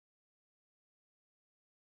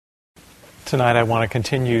Tonight I want to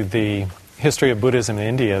continue the history of Buddhism in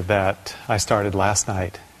India that I started last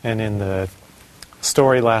night. And in the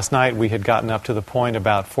story last night, we had gotten up to the point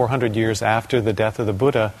about 400 years after the death of the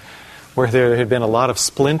Buddha, where there had been a lot of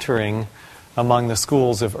splintering among the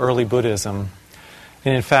schools of early Buddhism.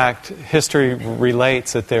 And in fact, history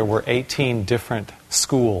relates that there were 18 different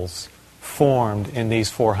schools formed in these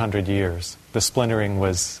 400 years. The splintering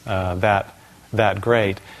was that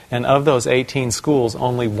great. And of those 18 schools,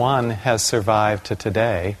 only one has survived to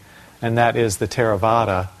today, and that is the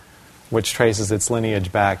Theravada, which traces its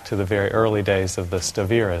lineage back to the very early days of the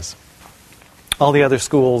Staviras. All the other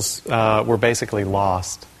schools were basically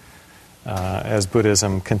lost as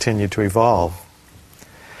Buddhism continued to evolve.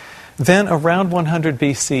 Then around 100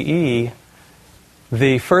 BCE,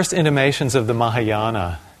 the first intimations of the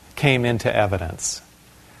Mahayana came into evidence.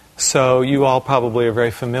 So you all probably are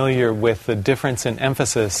very familiar with the difference in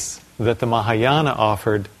emphasis that the Mahayana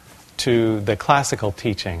offered to the classical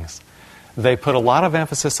teachings. They put a lot of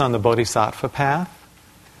emphasis on the Bodhisattva path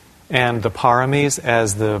and the paramis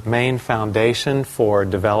as the main foundation for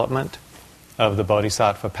development of the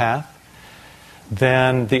Bodhisattva path.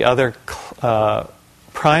 Then the other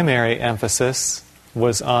primary emphasis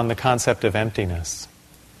was on the concept of emptiness.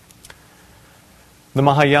 The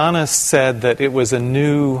Mahayana said that it was a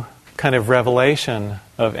new kind of revelation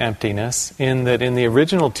of emptiness, in that in the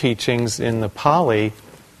original teachings in the Pali,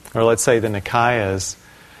 or let's say the Nikayas,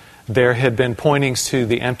 there had been pointings to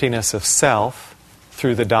the emptiness of self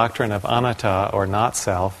through the doctrine of anatta, or not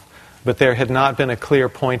self, but there had not been a clear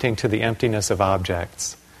pointing to the emptiness of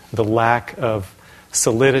objects, the lack of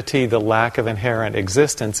solidity, the lack of inherent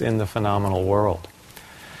existence in the phenomenal world.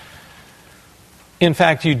 In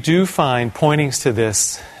fact, you do find pointings to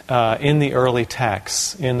this in the early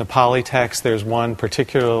texts. In the Pali text, there's one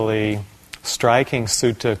particularly striking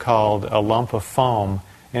sutta called A Lump of Foam,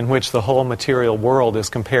 in which the whole material world is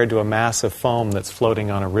compared to a mass of foam that's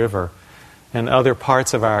floating on a river. And other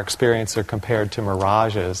parts of our experience are compared to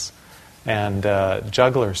mirages and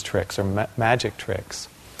juggler's tricks or magic tricks.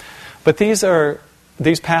 But these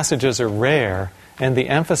passages are rare, and the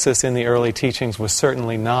emphasis in the early teachings was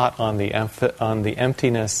certainly not on the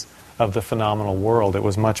emptiness of the phenomenal world. It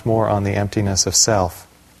was much more on the emptiness of self.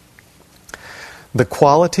 The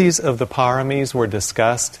qualities of the paramis were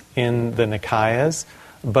discussed in the Nikayas,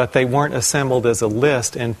 but they weren't assembled as a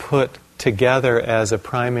list and put together as a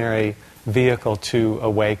primary vehicle to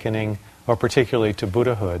awakening, or particularly to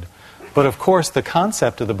Buddhahood. But of course, the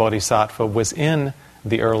concept of the Bodhisattva was in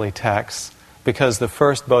the early texts, because the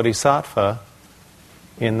first Bodhisattva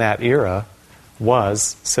in that era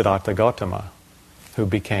was Siddhartha Gautama, who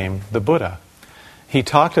became the Buddha. He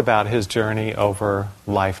talked about his journey over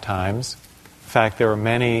lifetimes. In fact, there were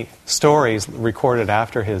many stories recorded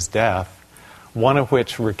after his death, one of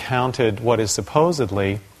which recounted what is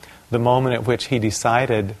supposedly the moment at which he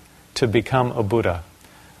decided to become a Buddha,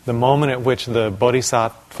 the moment at which the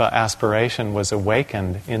Bodhisattva aspiration was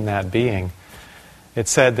awakened in that being. It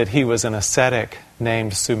said that he was an ascetic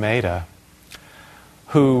named Sumedha,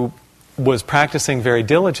 who was practicing very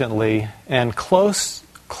diligently and close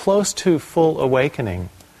to full awakening.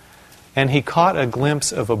 And he caught a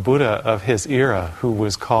glimpse of a Buddha of his era who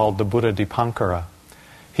was called the Buddha Dipankara.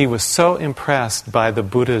 He was so impressed by the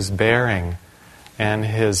Buddha's bearing and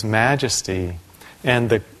his majesty and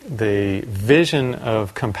the vision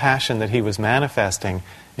of compassion that he was manifesting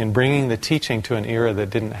in bringing the teaching to an era that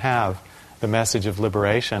didn't have the message of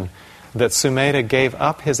liberation, that Sumedha gave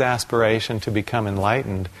up his aspiration to become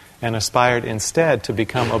enlightened and aspired instead to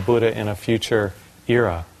become a Buddha in a future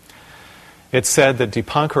era. It's said that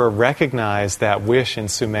Dipankara recognized that wish in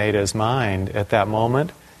Sumedha's mind at that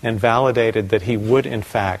moment and validated that he would in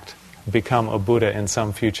fact become a Buddha in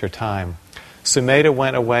some future time. Sumedha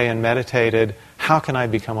went away and meditated, how can I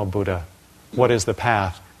become a Buddha? What is the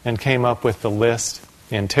path? And came up with the list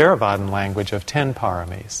in Theravadan language of 10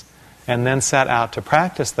 paramis, and then set out to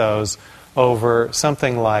practice those over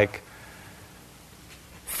something like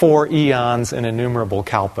 4 eons and innumerable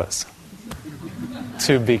kalpas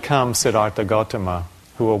to become Siddhartha Gautama,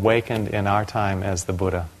 who awakened in our time as the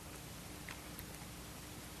Buddha.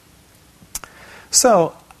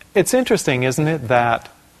 So, it's interesting, isn't it, that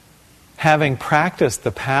having practiced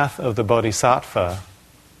the path of the Bodhisattva,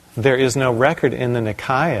 there is no record in the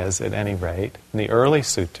Nikayas, at any rate, in the early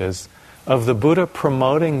suttas, of the Buddha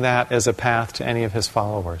promoting that as a path to any of his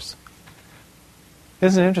followers.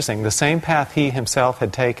 Isn't it interesting? The same path he himself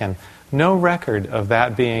had taken, no record of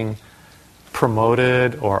that being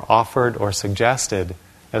promoted or offered or suggested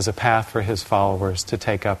as a path for his followers to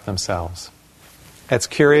take up themselves. It's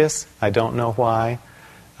curious. I don't know why.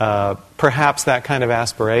 Perhaps that kind of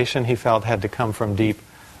aspiration he felt had to come from deep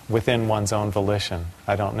within one's own volition.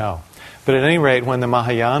 I don't know. But at any rate, when the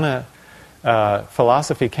Mahayana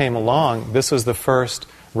philosophy came along, this was the first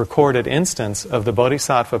recorded instance of the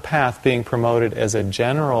Bodhisattva path being promoted as a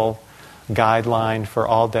general guideline for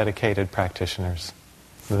all dedicated practitioners.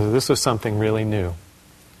 This was something really new.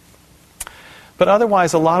 But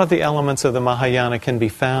otherwise, a lot of the elements of the Mahayana can be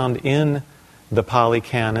found in the Pali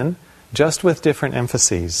Canon, just with different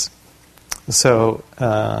emphases. So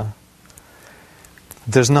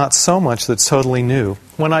there's not so much that's totally new.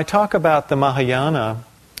 When I talk about the Mahayana,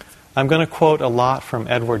 I'm going to quote a lot from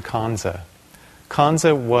Edward Kanza.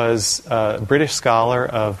 Kanza was a British scholar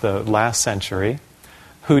of the last century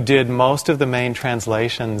who did most of the main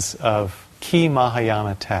translations of key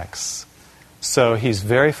Mahayana texts. So he's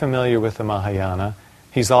very familiar with the Mahayana.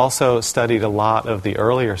 He's also studied a lot of the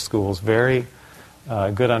earlier schools, very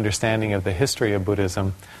good understanding of the history of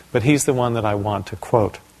Buddhism, but he's the one that I want to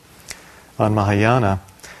quote on Mahayana.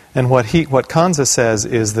 And what Kanza says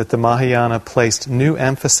is that the Mahayana placed new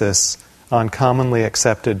emphasis on commonly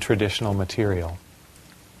accepted traditional material.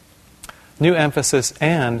 New emphasis,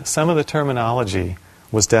 and some of the terminology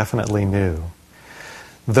was definitely new.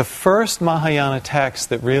 The first Mahayana texts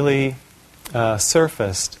that really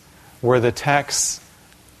surfaced were the texts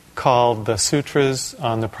called the Sutras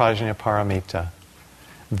on the Prajnaparamita.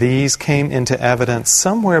 These came into evidence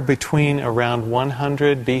somewhere between around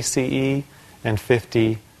 100 BCE and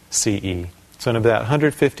 50 CE. So in about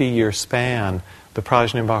 150-year span, the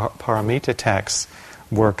Prajnaparamita texts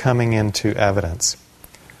were coming into evidence.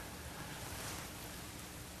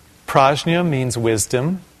 Prajna means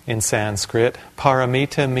wisdom in Sanskrit.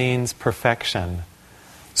 Paramita means perfection.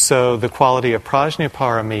 So the quality of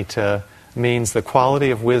Prajnaparamita means the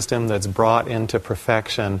quality of wisdom that's brought into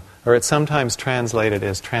perfection, or it's sometimes translated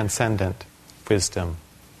as transcendent wisdom.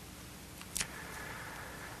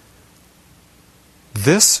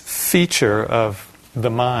 This feature of the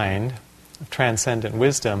mind, transcendent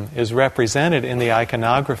wisdom, is represented in the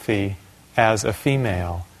iconography as a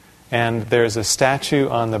female. And there's a statue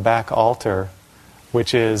on the back altar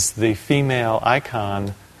which is the female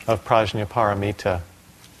icon of Prajnaparamita.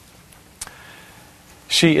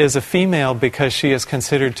 She is a female because she is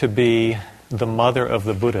considered to be the mother of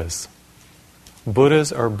the Buddhas.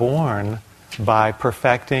 Buddhas are born by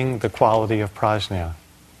perfecting the quality of prajna,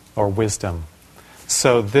 or wisdom.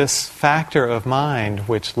 So this factor of mind,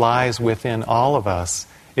 which lies within all of us,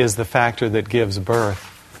 is the factor that gives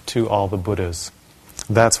birth to all the Buddhas.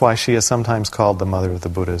 That's why she is sometimes called the mother of the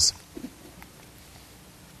Buddhas.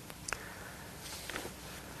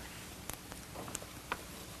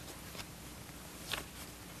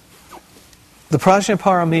 The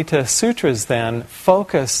Prajnaparamita Sutras then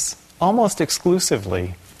focus almost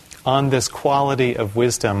exclusively on this quality of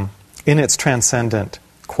wisdom in its transcendent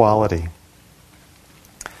quality.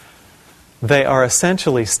 They are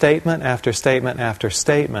essentially statement after statement after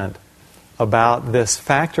statement about this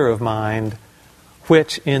factor of mind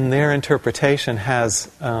which in their interpretation has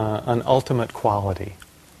an ultimate quality.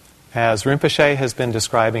 As Rinpoche has been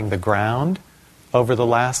describing the ground over the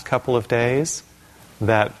last couple of days,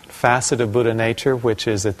 that facet of Buddha nature which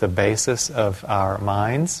is at the basis of our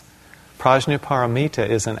minds, Prajnaparamita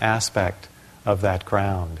is an aspect of that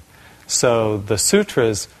ground. So the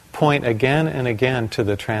sutras point again and again to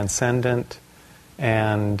the transcendent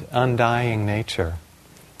and undying nature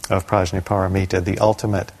of Prajnaparamita, the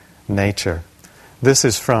ultimate nature. This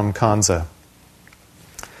is from Kanza.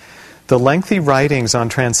 The lengthy writings on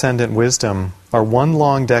transcendent wisdom are one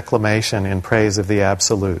long declamation in praise of the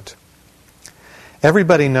Absolute.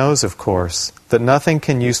 Everybody knows, of course, that nothing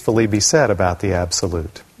can usefully be said about the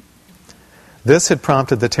Absolute. This had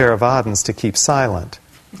prompted the Theravadins to keep silent,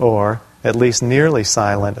 or at least nearly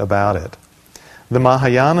silent about it. The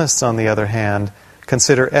Mahayanists, on the other hand,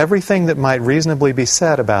 consider everything that might reasonably be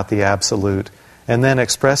said about the Absolute and then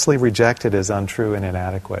expressly reject it as untrue and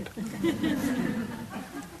inadequate.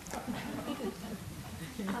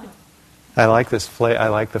 I like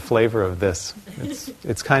the flavor of this.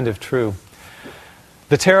 It's kind of true.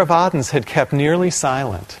 The Theravadins had kept nearly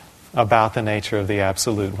silent about the nature of the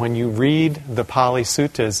Absolute. When you read the Pali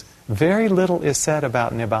Suttas, very little is said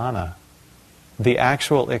about Nibbana, the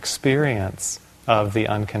actual experience of the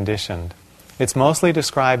unconditioned. It's mostly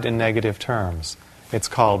described in negative terms. It's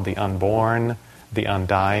called the unborn, the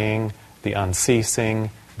undying, the unceasing,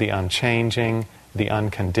 the unchanging, the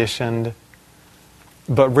unconditioned.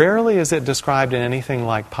 But rarely is it described in anything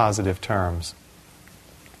like positive terms.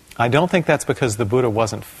 I don't think that's because the Buddha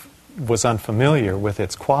was unfamiliar with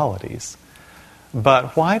its qualities.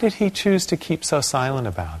 But why did he choose to keep so silent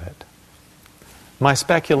about it? My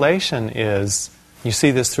speculation is, you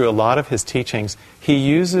see this through a lot of his teachings, he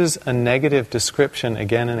uses a negative description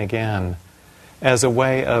again and again as a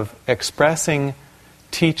way of expressing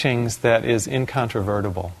teachings that is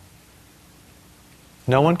incontrovertible.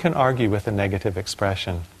 No one can argue with a negative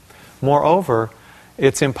expression. Moreover,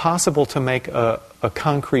 it's impossible to make a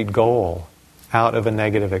concrete goal out of a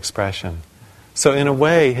negative expression. So in a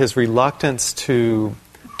way, his reluctance to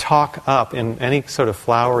talk up in any sort of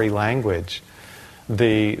flowery language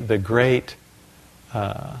the great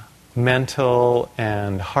mental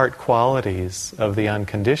and heart qualities of the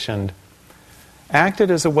unconditioned acted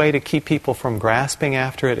as a way to keep people from grasping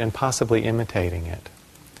after it and possibly imitating it.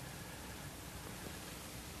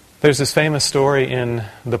 There's this famous story in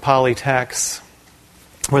the Pali texts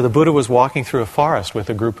where the Buddha was walking through a forest with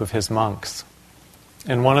a group of his monks.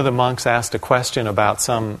 And one of the monks asked a question about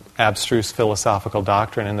some abstruse philosophical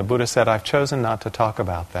doctrine, and the Buddha said, "I've chosen not to talk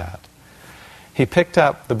about that."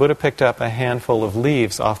 The Buddha picked up a handful of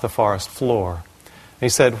leaves off the forest floor. He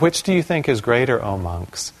said, "Which do you think is greater, O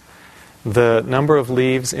monks? The number of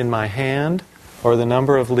leaves in my hand or the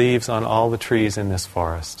number of leaves on all the trees in this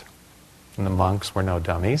forest?" And the monks were no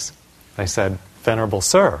dummies. They said, "Venerable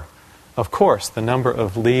Sir, of course the number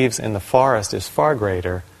of leaves in the forest is far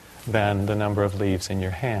greater than the number of leaves in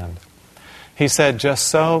your hand." He said, "Just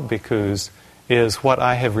so, bhikkhus, is what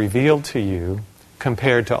I have revealed to you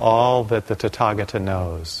compared to all that the Tathagata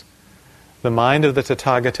knows. The mind of the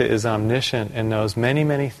Tathagata is omniscient and knows many,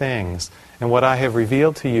 many things, and what I have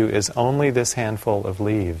revealed to you is only this handful of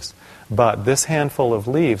leaves. But this handful of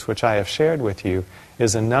leaves, which I have shared with you,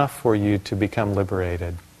 is enough for you to become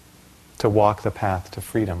liberated, to walk the path to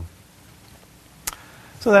freedom."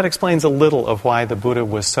 So that explains a little of why the Buddha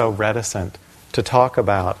was so reticent to talk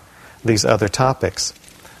about these other topics.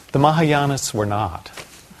 The Mahayanists were not,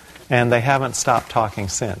 and they haven't stopped talking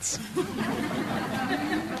since.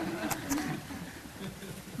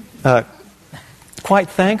 Quite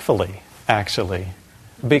thankfully, actually,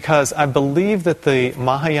 because I believe that the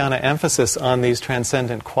Mahayana emphasis on these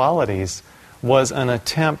transcendent qualities was an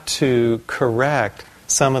attempt to correct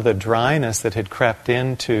some of the dryness that had crept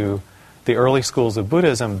into the early schools of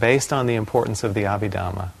Buddhism based on the importance of the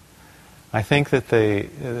Abhidhamma. I think that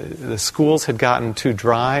the schools had gotten too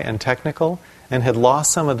dry and technical and had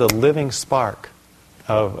lost some of the living spark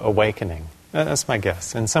of awakening. That's my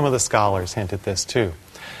guess. And some of the scholars hint at this too.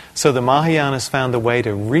 So the Mahayanas found a way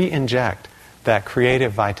to re-inject that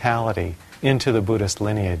creative vitality into the Buddhist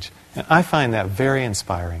lineage. And I find that very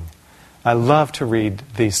inspiring. I love to read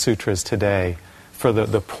these sutras today for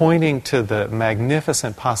the pointing to the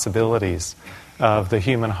magnificent possibilities of the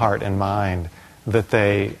human heart and mind that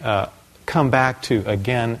they come back to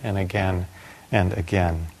again and again and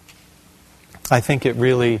again. I think it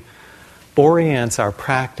really orients our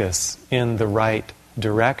practice in the right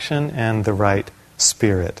direction and the right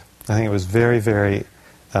spirit. I think it was very, very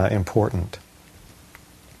important.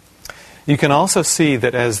 You can also see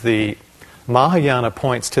that as the Mahayana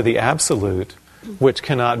points to the absolute, which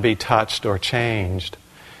cannot be touched or changed,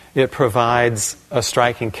 it provides a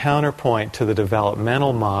striking counterpoint to the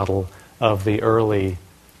developmental model of the early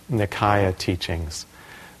Nikaya teachings.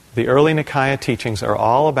 The early Nikaya teachings are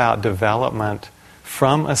all about development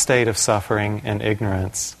from a state of suffering and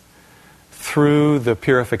ignorance through the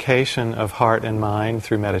purification of heart and mind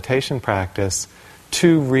through meditation practice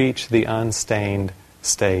to reach the unstained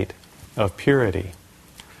state of purity.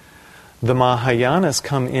 The Mahayanas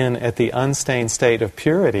come in at the unstained state of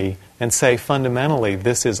purity and say fundamentally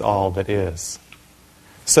this is all that is.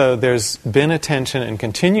 So there's been a tension and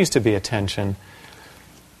continues to be a tension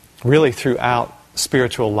really throughout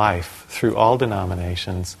spiritual life, through all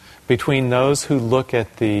denominations, between those who look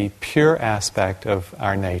at the pure aspect of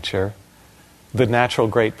our nature, the natural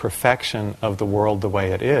great perfection of the world the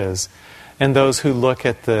way it is, and those who look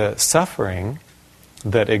at the suffering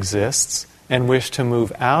that exists and wish to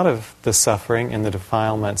move out of the suffering and the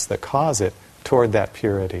defilements that cause it toward that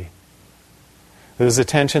purity. There's a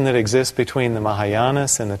tension that exists between the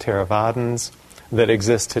Mahayanas and the Theravadins that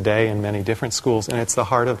exists today in many different schools, and it's the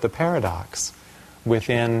heart of the paradox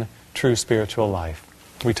within true spiritual life.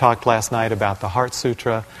 We talked last night about the Heart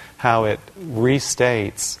Sutra, how it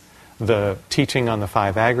restates the teaching on the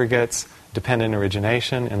five aggregates, dependent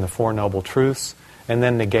origination, and the Four Noble Truths, and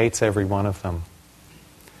then negates every one of them.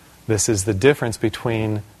 This is the difference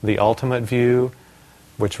between the ultimate view,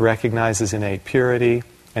 which recognizes innate purity,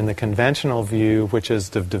 and the conventional view, which is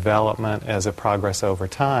the development as a progress over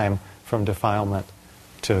time from defilement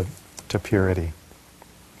to purity.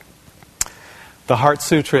 The Heart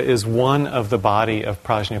Sutra is one of the body of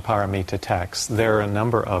Prajnaparamita texts. There are a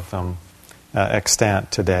number of them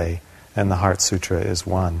extant today. and the Heart Sutra is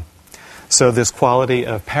one. So this quality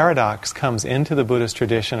of paradox comes into the Buddhist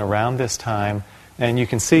tradition around this time, and you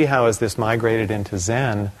can see how as this migrated into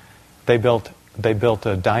Zen, they built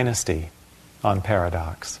a dynasty on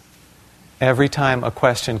paradox. Every time a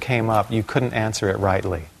question came up, you couldn't answer it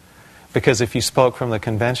rightly. Because if you spoke from the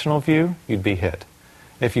conventional view, you'd be hit.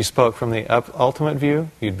 If you spoke from the ultimate view,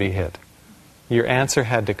 you'd be hit. Your answer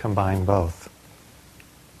had to combine both.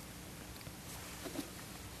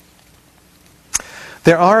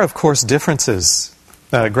 There are, of course, differences,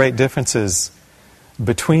 great differences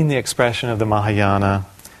between the expression of the Mahayana,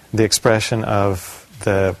 the expression of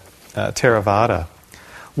the Theravada.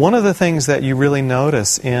 One of the things that you really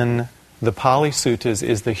notice in the Pali Suttas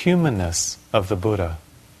is the humanness of the Buddha.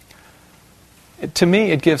 To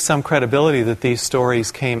me, it gives some credibility that these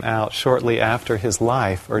stories came out shortly after his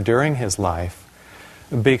life or during his life,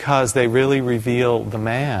 because they really reveal the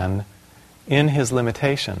man in his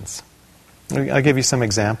limitations. I'll give you some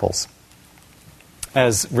examples.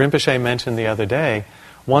 As Rinpoche mentioned the other day,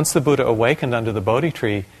 once the Buddha awakened under the Bodhi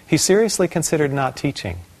tree, he seriously considered not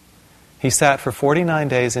teaching. He sat for 49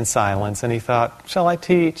 days in silence and he thought, shall I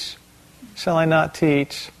teach? Shall I not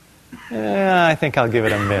teach? I think I'll give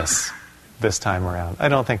it a miss this time around. I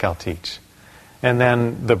don't think I'll teach. And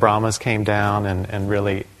then the Brahmas came down and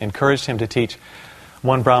really encouraged him to teach.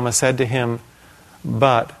 One Brahma said to him,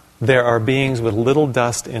 but there are beings with little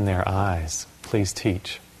dust in their eyes. Please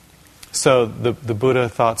teach. So the Buddha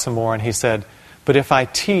thought some more and he said, but if I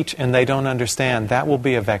teach and they don't understand, that will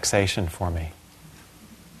be a vexation for me.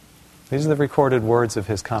 These are the recorded words of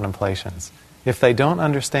his contemplations. If they don't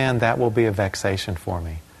understand, that will be a vexation for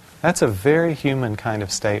me. That's a very human kind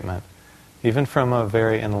of statement, even from a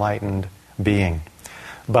very enlightened being.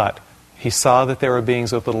 But he saw that there were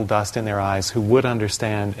beings with little dust in their eyes who would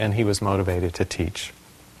understand, and he was motivated to teach.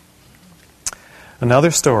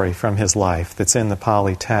 Another story from his life that's in the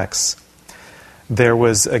Pali texts. There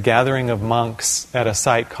was a gathering of monks at a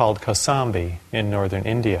site called Kosambi in northern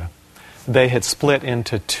India. They had split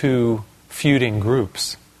into two feuding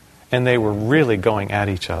groups, and they were really going at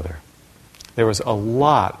each other. There was a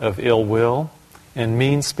lot of ill will and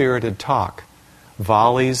mean-spirited talk,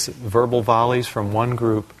 volleys, verbal volleys from one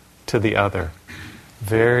group to the other.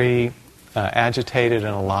 Very agitated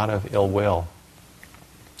and a lot of ill will.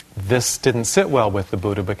 This didn't sit well with the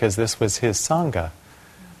Buddha because this was his Sangha,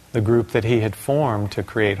 the group that he had formed to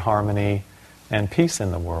create harmony and peace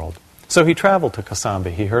in the world. So he traveled to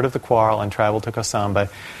Kosambi. He heard of the quarrel and traveled to Kosambi.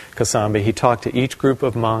 He talked to each group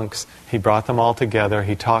of monks. He brought them all together.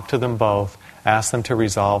 He talked to them both, asked them to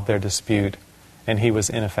resolve their dispute, and he was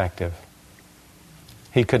ineffective.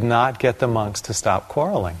 He could not get the monks to stop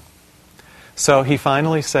quarreling. So he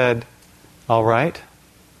finally said, all right,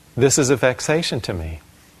 this is a vexation to me.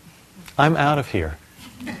 I'm out of here.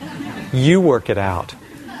 You work it out.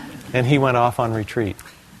 And he went off on retreat.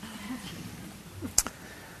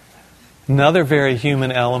 Another very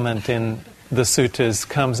human element in the suttas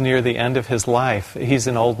comes near the end of his life. He's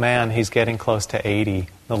an old man. He's getting close to 80.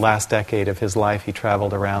 The last decade of his life, he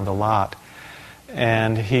traveled around a lot.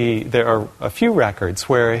 And there are a few records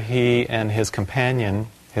where he and his companion,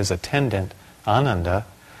 his attendant, Ananda,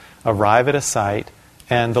 arrive at a site,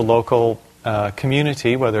 and the local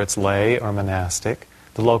community, whether it's lay or monastic,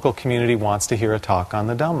 the local community wants to hear a talk on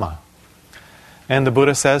the Dhamma. And the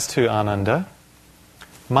Buddha says to Ananda,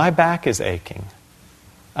 my back is aching.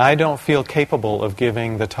 I don't feel capable of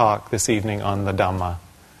giving the talk this evening on the Dhamma.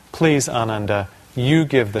 Please, Ananda, you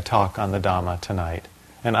give the talk on the Dhamma tonight,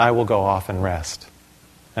 and I will go off and rest.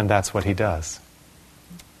 And that's what he does.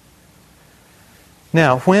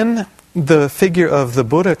 Now, when the figure of the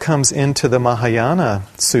Buddha comes into the Mahayana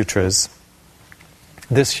sutras,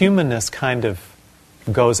 this humanness kind of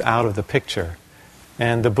goes out of the picture.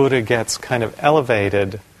 And the Buddha gets kind of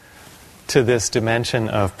elevated to this dimension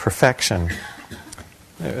of perfection.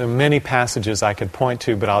 There are many passages I could point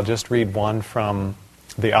to, but I'll just read one from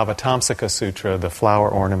the Avatamsaka Sutra, the flower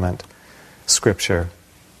ornament scripture,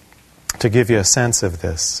 to give you a sense of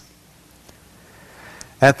this.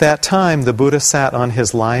 At that time, the Buddha sat on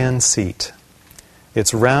his lion seat,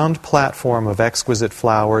 its round platform of exquisite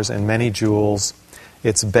flowers and many jewels,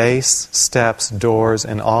 its base, steps, doors,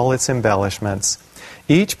 and all its embellishments,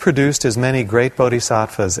 each produced as many great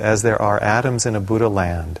bodhisattvas as there are atoms in a Buddha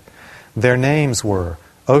land. Their names were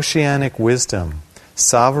Oceanic Wisdom,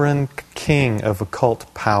 Sovereign King of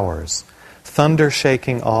Occult Powers, Thunder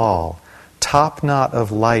Shaking All, Top Knot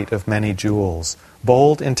of Light of Many Jewels,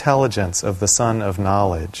 Bold Intelligence of the Sun of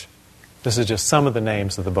Knowledge. This is just some of the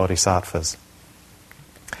names of the bodhisattvas.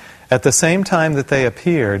 At the same time that they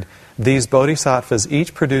appeared, these bodhisattvas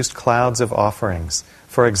each produced clouds of offerings,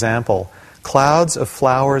 For example, clouds of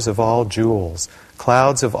flowers of all jewels,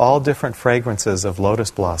 clouds of all different fragrances of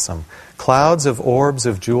lotus blossom, clouds of orbs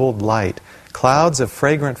of jeweled light, clouds of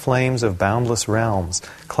fragrant flames of boundless realms,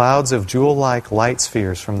 clouds of jewel-like light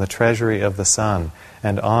spheres from the treasury of the sun,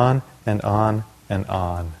 and on and on and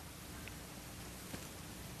on.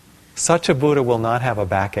 Such a Buddha will not have a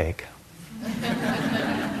backache.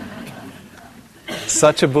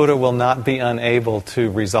 Such a Buddha will not be unable to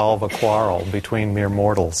resolve a quarrel between mere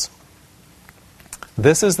mortals.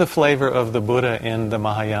 This is the flavor of the Buddha in the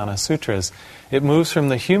Mahayana Sutras. It moves from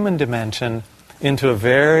the human dimension into a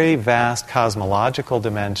very vast cosmological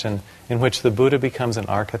dimension in which the Buddha becomes an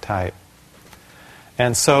archetype.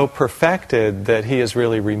 And so perfected that he is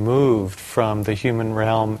really removed from the human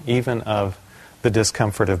realm, even of the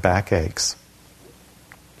discomfort of backaches.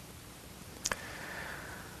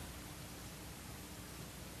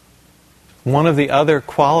 One of the other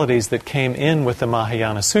qualities that came in with the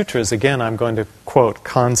Mahayana Sutras, again I'm going to quote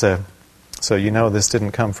Kanze, so you know this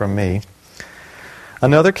didn't come from me.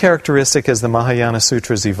 Another characteristic as the Mahayana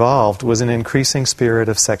Sutras evolved was an increasing spirit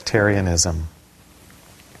of sectarianism.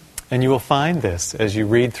 And you will find this as you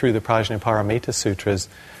read through the Prajnaparamita Sutras.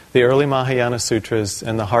 The early Mahayana Sutras,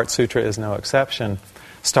 and the Heart Sutra is no exception,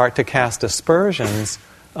 start to cast aspersions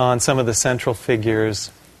on some of the central figures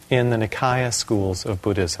in the Nikaya schools of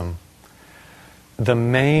Buddhism. The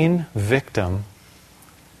main victim,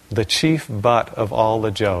 the chief butt of all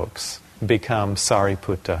the jokes, becomes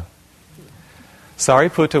Sariputta.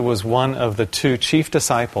 Sariputta was one of the two chief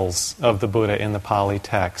disciples of the Buddha in the Pali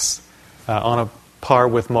texts, on a par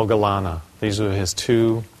with Moggallana. These were his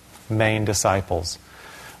two main disciples.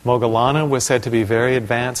 Moggallana was said to be very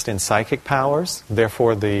advanced in psychic powers,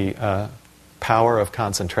 therefore the power of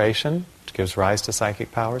concentration, which gives rise to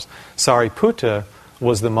psychic powers. Sariputta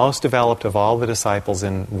was the most developed of all the disciples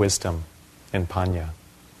in wisdom, in Panya.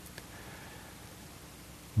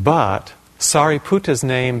 But Sariputta's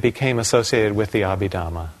name became associated with the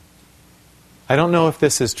Abhidhamma. I don't know if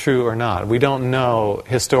this is true or not. We don't know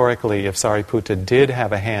historically if Sariputta did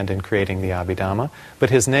have a hand in creating the Abhidhamma, but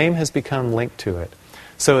his name has become linked to it.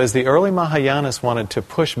 So as the early Mahayanas wanted to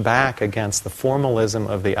push back against the formalism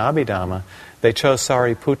of the Abhidhamma, they chose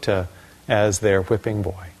Sariputta as their whipping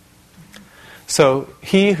boy. So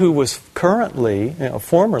he who was formerly,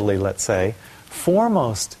 let's say,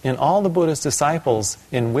 foremost in all the Buddha's disciples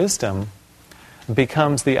in wisdom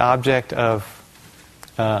becomes the object of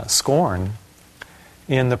scorn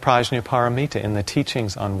in the Prajnaparamita, in the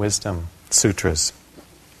teachings on wisdom sutras.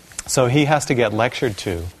 So he has to get lectured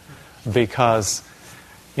to, because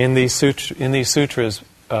in these sutras,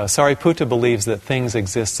 Sariputta believes that things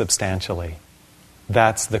exist substantially.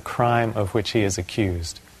 That's the crime of which he is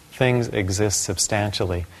accused. Things exist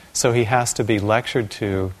substantially. So he has to be lectured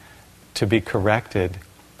to be corrected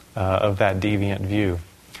of that deviant view.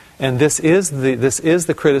 And this is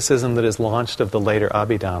the criticism that is launched of the later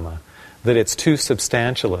Abhidhamma, that it's too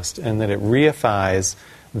substantialist and that it reifies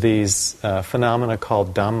these phenomena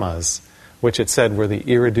called dhammas, which it said were the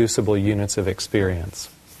irreducible units of experience.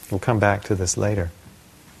 We'll come back to this later.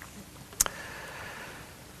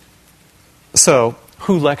 So,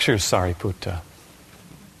 who lectures Sariputta?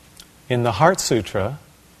 In the Heart Sutra,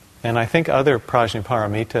 and I think other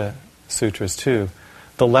Prajnaparamita sutras too,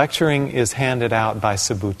 the lecturing is handed out by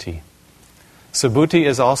Subhuti. Subhuti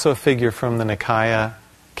is also a figure from the Nikaya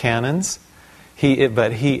canons,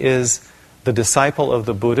 but he is the disciple of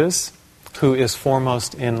the Buddhas who is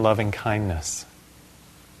foremost in loving kindness.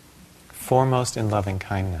 Foremost in loving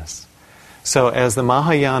kindness. So as the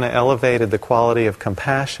Mahayana elevated the quality of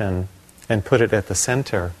compassion and put it at the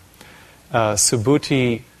center,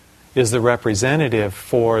 Subhuti is the representative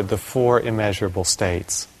for the four immeasurable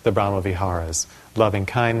states, the Brahmaviharas: loving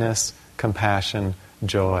kindness, compassion,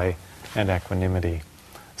 joy, and equanimity.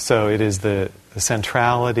 So it is the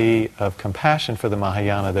centrality of compassion for the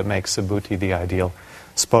Mahayana that makes Subhuti the ideal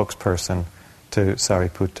spokesperson to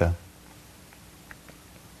Sariputta.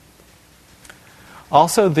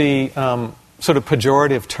 Also, the sort of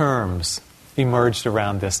pejorative terms emerged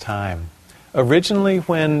around this time. Originally,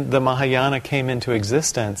 when the Mahayana came into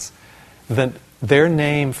existence, their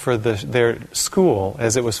name for their school,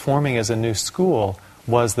 as it was forming as a new school,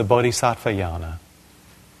 was the Bodhisattvayana.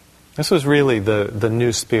 This was really the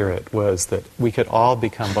new spirit, was that we could all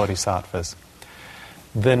become bodhisattvas.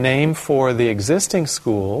 The name for the existing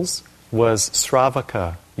schools was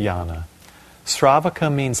Sravaka-yana.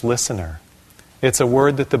 Sravaka means listener. It's a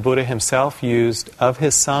word that the Buddha himself used of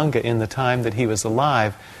his Sangha in the time that he was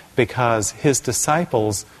alive, because his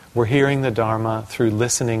disciples were hearing the Dharma through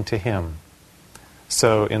listening to him.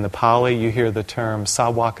 So in the Pali you hear the term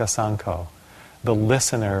Sawaka Sankho. the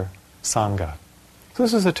listener Sangha. So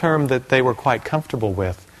this is a term that they were quite comfortable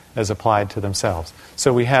with as applied to themselves.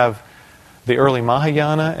 So we have the early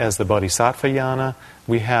Mahayana as the Bodhisattvayana.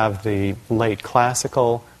 We have the late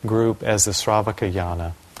classical group as the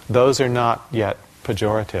Sravakayana. Those are not yet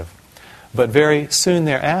pejorative. But very soon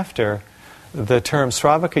thereafter, the term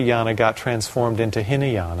Sravakayana got transformed into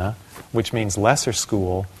Hinayana, which means lesser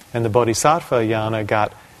school, and the Bodhisattvayana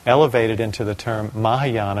got elevated into the term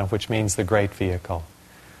Mahayana, which means the great vehicle.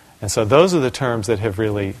 And so those are the terms that have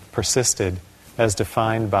really persisted as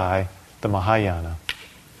defined by the Mahayana.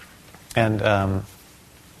 And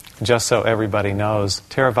just so everybody knows,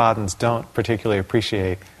 Theravadins don't particularly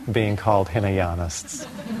appreciate being called Hinayanists.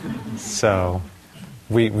 So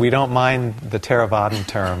we don't mind the Theravadin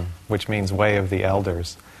term, which means way of the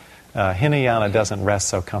elders. Hinayana doesn't rest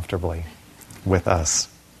so comfortably with us.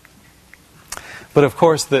 But of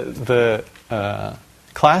course, the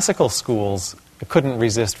classical schools couldn't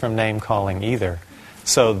resist from name-calling either.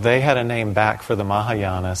 So they had a name back for the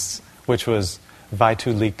Mahayanists, which was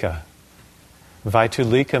Vaitulika.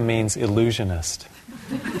 Vaitulika means illusionist.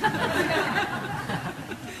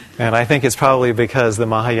 And I think it's probably because the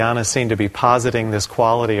Mahayanas seem to be positing this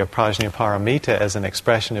quality of prajnaparamita as an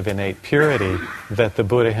expression of innate purity that the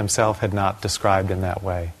Buddha himself had not described in that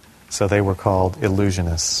way. So they were called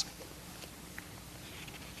illusionists.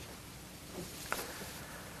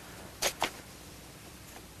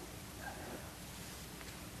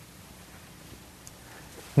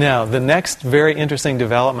 Now, the next very interesting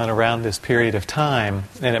development around this period of time,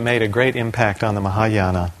 and it made a great impact on the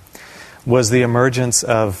Mahayana, was the emergence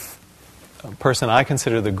of a person I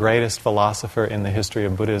consider the greatest philosopher in the history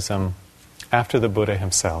of Buddhism after the Buddha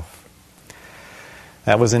himself.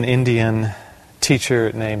 That was an Indian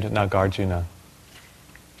teacher named Nagarjuna.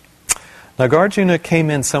 Nagarjuna came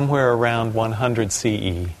in somewhere around 100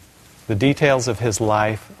 CE. The details of his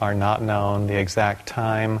life are not known. The exact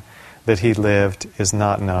time that he lived is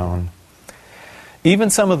not known. Even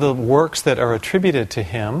some of the works that are attributed to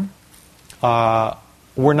him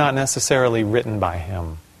were not necessarily written by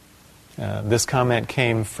him. This comment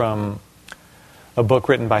came from a book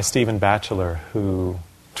written by Stephen Batchelor, who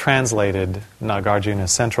translated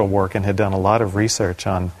Nagarjuna's central work and had done a lot of research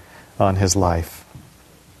on his life.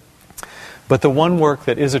 But the one work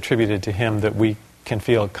that is attributed to him that we can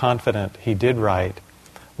feel confident he did write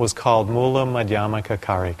was called Mula Madhyamaka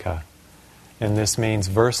Karika. And this means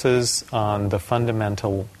verses on the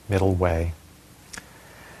fundamental middle way.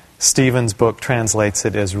 Stephen's book translates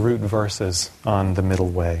it as root verses on the middle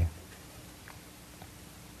way.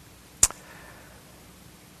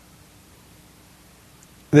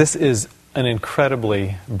 This is an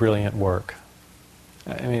incredibly brilliant work.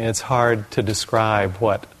 I mean, it's hard to describe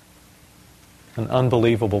what an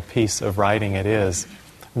unbelievable piece of writing it is.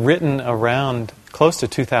 Written around close to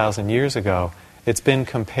 2,000 years ago, it's been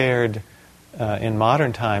compared in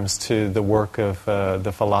modern times to the work of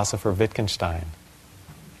the philosopher Wittgenstein,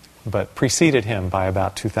 but preceded him by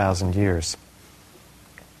about 2,000 years.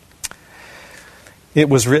 It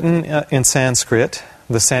was written in Sanskrit.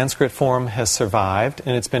 The Sanskrit form has survived,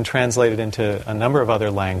 and it's been translated into a number of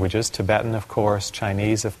other languages, Tibetan, of course,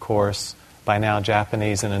 Chinese, of course, by now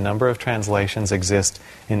Japanese, and a number of translations exist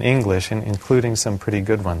in English, including some pretty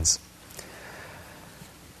good ones.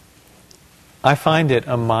 I find it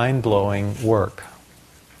a mind-blowing work.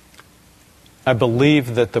 I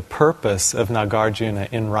believe that the purpose of Nagarjuna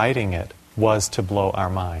in writing it was to blow our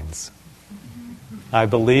minds. I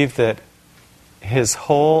believe that his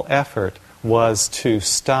whole effort was to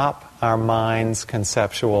stop our mind's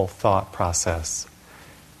conceptual thought process.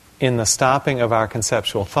 In the stopping of our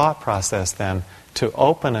conceptual thought process, then, to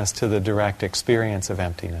open us to the direct experience of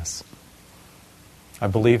emptiness. I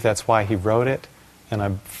believe that's why he wrote it. And I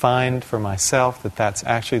find for myself that that's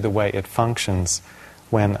actually the way it functions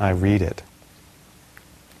when I read it.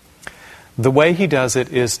 The way he does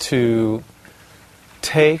it is to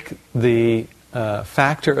take the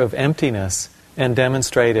factor of emptiness and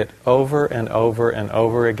demonstrate it over and over and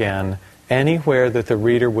over again anywhere that the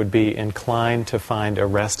reader would be inclined to find a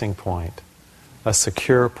resting point, a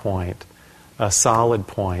secure point, a solid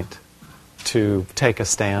point to take a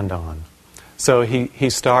stand on. So he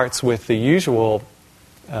starts with the usual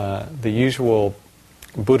Buddhist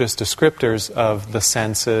descriptors of the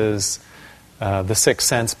senses, the six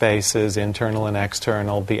sense bases, internal and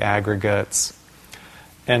external, the aggregates,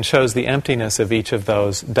 and shows the emptiness of each of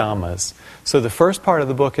those dhammas. So the first part of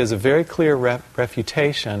the book is a very clear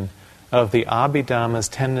refutation of the Abhidhamma's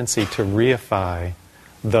tendency to reify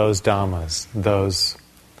those dhammas, those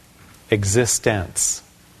existents,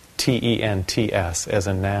 T-E-N-T-S, as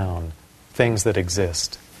a noun, things that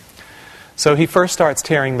exist. So he first starts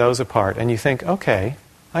tearing those apart, and you think, okay,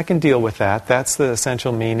 I can deal with that. That's the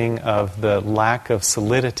essential meaning of the lack of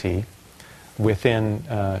solidity within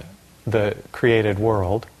the created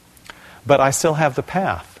world. But I still have the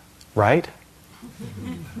path, right?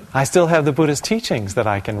 I still have the Buddha's teachings that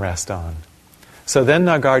I can rest on. So then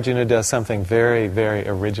Nagarjuna does something very, very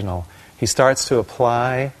original. He starts to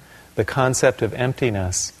apply the concept of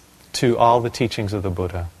emptiness to all the teachings of the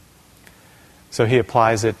Buddha. So he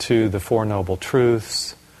applies it to the Four Noble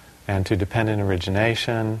Truths, and to dependent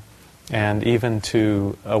origination, and even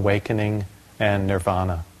to awakening and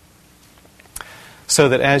nirvana. So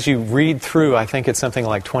that as you read through, I think it's something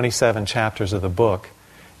like 27 chapters of the book,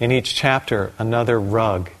 in each chapter another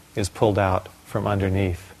rug is pulled out from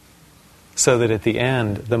underneath. So that at the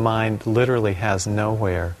end, the mind literally has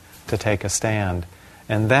nowhere to take a stand.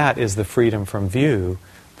 And that is the freedom from view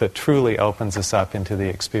that truly opens us up into the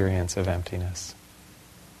experience of emptiness.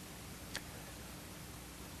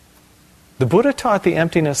 The Buddha taught the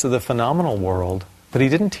emptiness of the phenomenal world, but he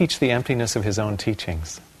didn't teach the emptiness of his own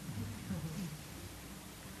teachings.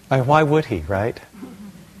 Why would he, right?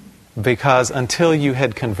 Because until you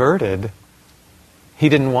had converted, he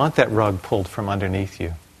didn't want that rug pulled from underneath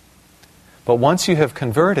you. But once you have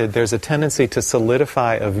converted, there's a tendency to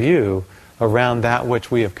solidify a view around that which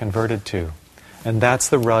we have converted to. And that's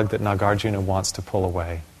the rug that Nagarjuna wants to pull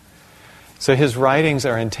away. So his writings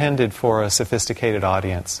are intended for a sophisticated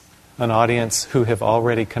audience, an audience who have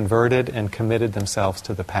already converted and committed themselves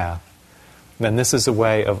to the path. And this is a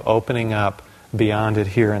way of opening up beyond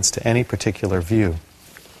adherence to any particular view.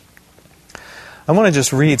 I want to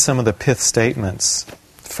just read some of the pith statements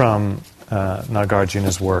from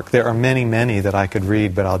Nagarjuna's work. There are many, many that I could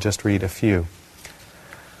read, but I'll just read a few.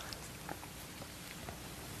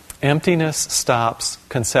 Emptiness stops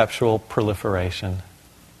conceptual proliferation.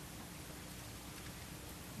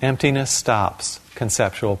 Emptiness stops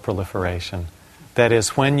conceptual proliferation. That is,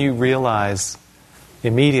 when you realize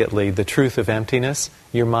immediately the truth of emptiness,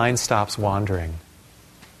 your mind stops wandering.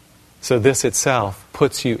 So this itself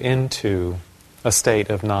puts you into a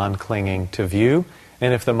state of non-clinging to view,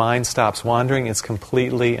 and if the mind stops wandering, it's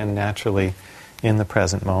completely and naturally in the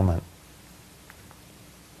present moment.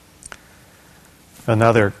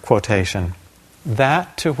 Another quotation.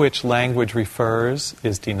 That to which language refers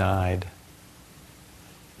is denied.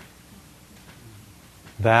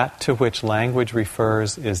 That to which language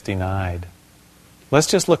refers is denied. Let's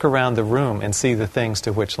just look around the room and see the things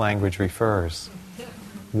to which language refers.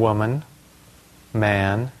 Woman,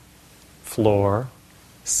 man, floor,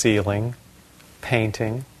 ceiling,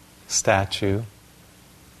 painting, statue.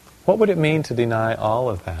 What would it mean to deny all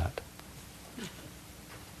of that?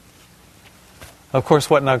 Of course,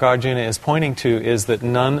 what Nagarjuna is pointing to is that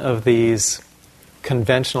none of these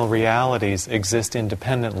conventional realities exist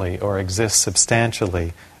independently or exist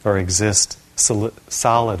substantially or exist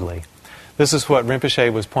solidly. This is what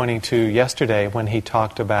Rinpoche was pointing to yesterday when he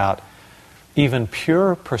talked about even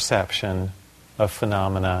pure perception of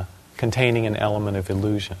phenomena containing an element of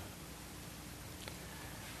illusion.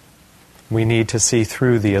 We need to see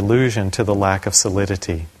through the illusion to the lack of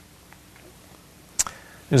solidity.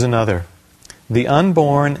 There's another. The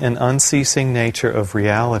unborn and unceasing nature of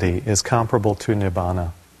reality is comparable to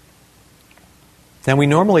nibbana. Now, we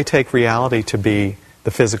normally take reality to be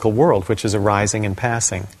the physical world, which is arising and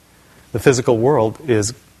passing. The physical world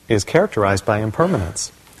is characterized by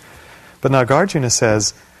impermanence. But Nagarjuna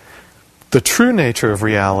says, the true nature of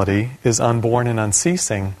reality is unborn and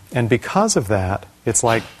unceasing, and because of that, it's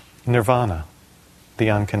like nirvana,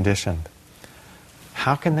 the unconditioned.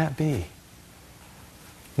 How can that be?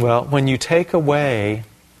 Well, when you take away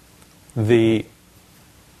the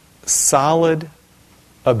solid,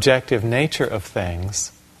 objective nature of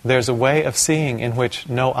things, there's a way of seeing in which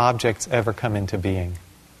no objects ever come into being.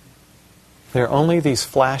 There are only these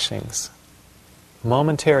flashings,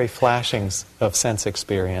 momentary flashings of sense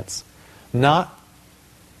experience, not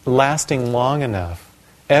lasting long enough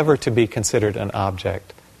ever to be considered an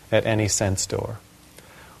object at any sense door.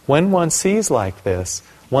 When one sees like this,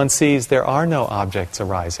 one sees there are no objects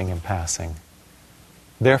arising and passing.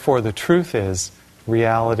 Therefore, the truth is,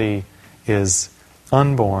 reality is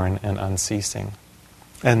unborn and unceasing.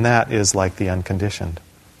 And that is like the unconditioned.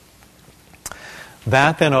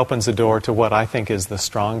 That then opens the door to what I think is the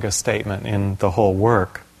strongest statement in the whole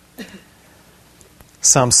work.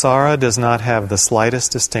 Samsara does not have the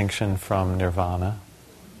slightest distinction from nirvana.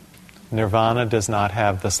 Nirvana does not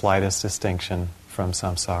have the slightest distinction from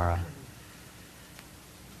samsara.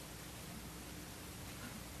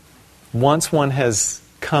 Once one has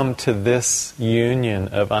come to this union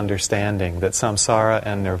of understanding that samsara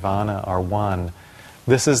and nirvana are one,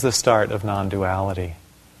 This is the start of non-duality.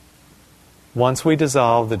 Once we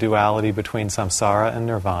dissolve the duality between samsara and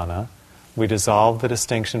nirvana, we dissolve the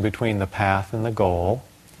distinction between the path and the goal,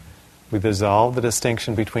 we dissolve the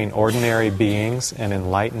distinction between ordinary beings and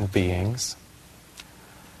enlightened beings.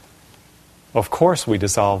 Of course, we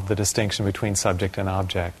dissolve the distinction between subject and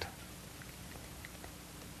object.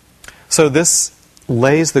 So this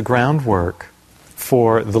lays the groundwork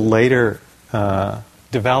for the later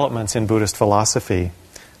developments in Buddhist philosophy,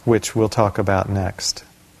 which we'll talk about next.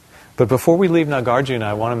 But before we leave Nagarjuna,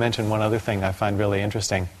 I want to mention one other thing I find really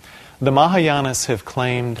interesting. The Mahayanas have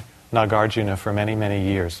claimed Nagarjuna for many, many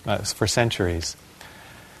years, for centuries,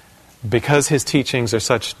 because his teachings are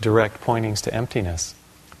such direct pointings to emptiness.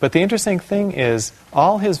 But the interesting thing is,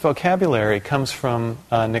 all his vocabulary comes from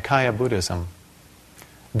Nikaya Buddhism.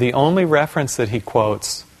 The only reference that he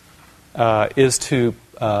quotes is to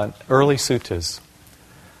early suttas.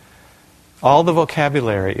 All the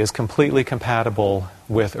vocabulary is completely compatible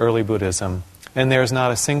with early Buddhism, and there's not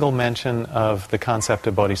a single mention of the concept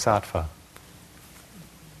of bodhisattva.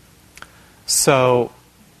 So,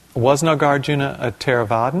 was Nagarjuna a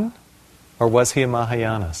Theravadan, or was he a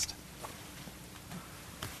Mahayanist?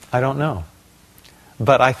 I don't know.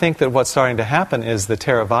 But I think that what's starting to happen is the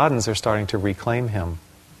Theravadins are starting to reclaim him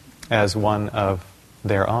as one of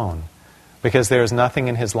their own, because there's nothing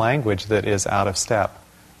in his language that is out of step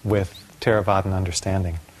with Theravadan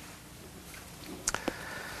understanding.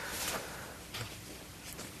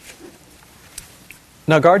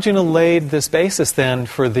 Nagarjuna laid this basis then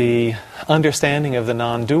for the understanding of the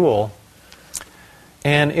non-dual,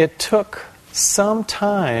 and it took some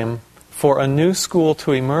time for a new school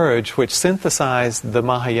to emerge which synthesized the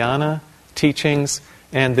Mahayana teachings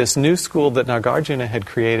and this new school that Nagarjuna had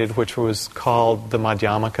created, which was called the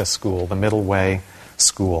Madhyamaka school, the middle way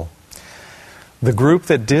school. The group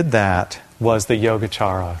that did that was the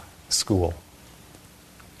Yogacara school.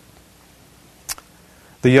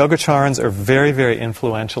 The Yogacharans are very, very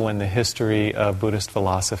influential in the history of Buddhist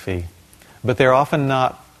philosophy, but they're often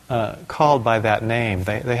not called by that name.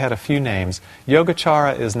 They had a few names.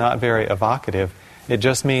 Yogacara is not very evocative. It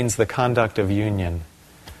just means the conduct of union.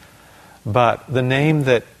 But the name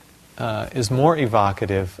that is more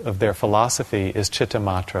evocative of their philosophy is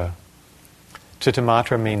Chittamatra.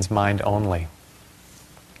 Chittamatra means mind only.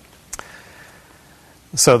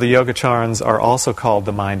 So the Yogacharans are also called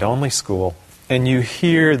the mind-only school. And you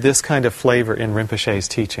hear this kind of flavor in Rinpoche's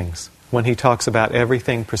teachings, when he talks about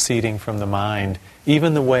everything proceeding from the mind,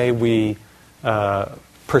 even the way we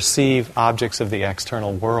perceive objects of the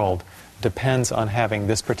external world depends on having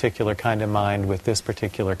this particular kind of mind with this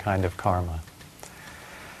particular kind of karma.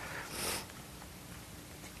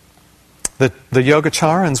 The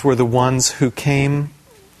Yogacharans were the ones who came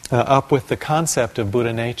up with the concept of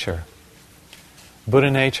Buddha nature.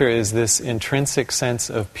 Buddha nature is this intrinsic sense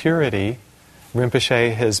of purity.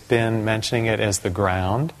 Rinpoche has been mentioning it as the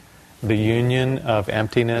ground, the union of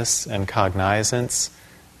emptiness and cognizance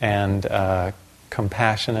and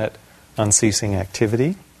compassionate, unceasing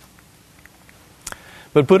activity.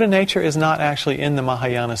 But Buddha nature is not actually in the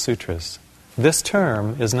Mahayana sutras. This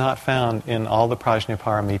term is not found in all the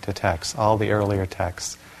Prajnaparamita texts, all the earlier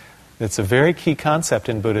texts. It's a very key concept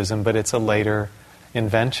in Buddhism, but it's a later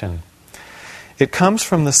invention. It comes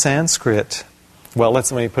from the Sanskrit. Well,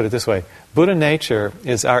 let me put it this way. Buddha nature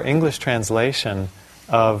is our English translation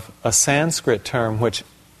of a Sanskrit term which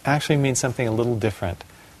actually means something a little different.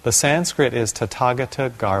 The Sanskrit is Tathagata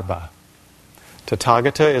Garbha.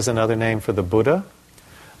 Tathagata is another name for the Buddha.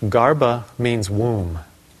 Garbha means womb.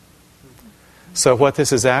 So what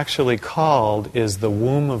this is actually called is the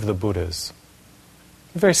womb of the Buddhas.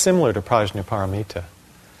 Very similar to Prajnaparamita.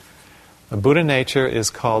 The Buddha nature is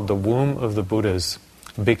called the womb of the Buddhas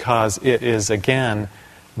because it is, again,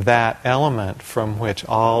 that element from which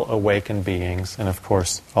all awakened beings, and of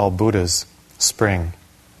course all Buddhas, spring.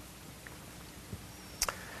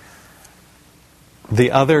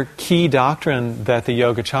 The other key doctrine that the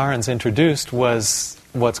Yogacarans introduced was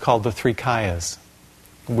what's called the three kayas.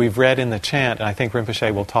 We've read in the chant, and I think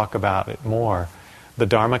Rinpoche will talk about it more, the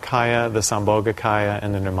Dharmakaya, the Sambhogakaya,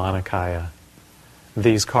 and the Nirmanakaya.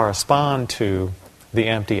 These correspond to the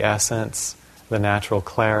empty essence, the natural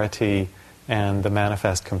clarity, and the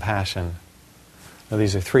manifest compassion. Now,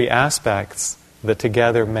 these are three aspects that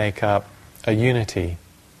together make up a unity,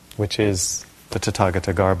 which is the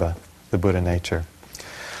Tathagata Garbha, the Buddha nature.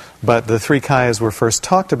 But the three kayas were first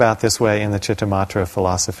talked about this way in the Chittamatra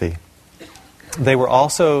philosophy. They were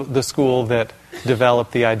also the school that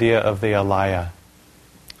developed the idea of the alaya,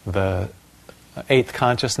 the eighth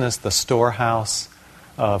consciousness, the storehouse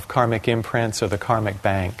of karmic imprints, or the karmic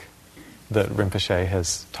bank. that Rinpoche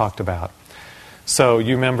has talked about. So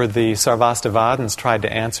you remember the Sarvastivadins tried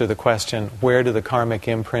to answer the question, where do the karmic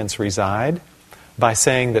imprints reside? By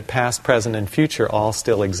saying that past, present, and future all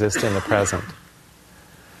still exist in the present.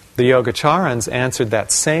 The Yogacarans answered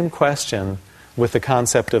that same question with the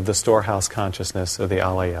concept of the storehouse consciousness of the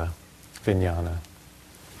alaya, vijnana.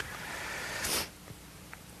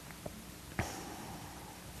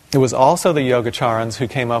 It was also the Yogacarans who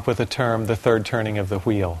came up with the term, the third turning of the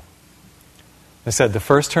wheel. They said the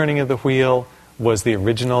first turning of the wheel was the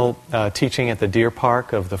original teaching at the Deer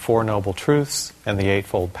Park of the Four Noble Truths and the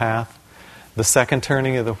Eightfold Path. The second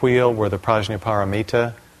turning of the wheel were the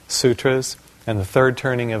Prajnaparamita Sutras, and the third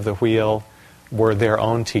turning of the wheel were their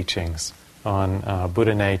own teachings on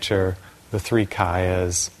Buddha nature, the three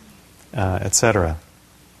kayas, etc.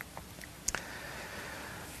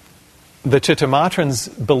 The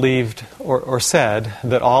Chittamatrans believed or said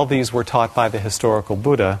that all these were taught by the historical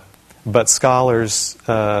Buddha, but scholars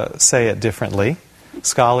say it differently.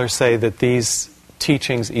 Scholars say that these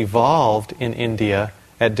teachings evolved in India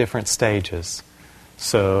at different stages.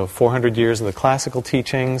 So 400 years of the classical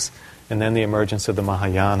teachings, and then the emergence of the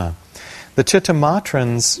Mahayana. The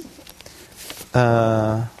Chittamatrans,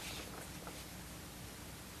 I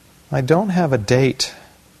don't have a date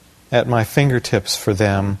at my fingertips for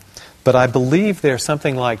them, but I believe they're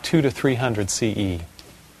something like 200 to 300 CE.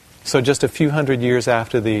 So just a few hundred years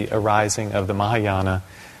after the arising of the Mahayana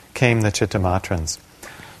came the Chittamatrans.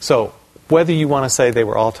 So whether you want to say they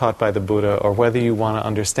were all taught by the Buddha or whether you want to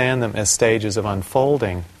understand them as stages of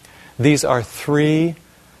unfolding, these are three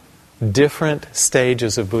different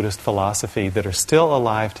stages of Buddhist philosophy that are still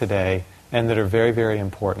alive today and that are very, very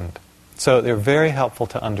important. So they're very helpful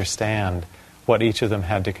to understand what each of them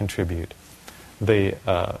had to contribute. The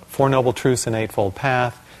Four Noble Truths and Eightfold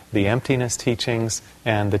Path, the emptiness teachings,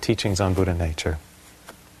 and the teachings on Buddha nature.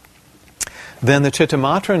 Then the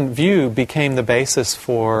Chittamatran view became the basis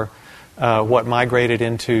for what migrated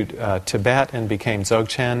into Tibet and became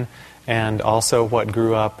Dzogchen, and also what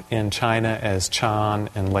grew up in China as Chan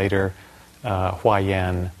and later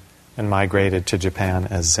Huayan, and migrated to Japan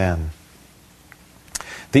as Zen.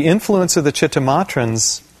 The influence of the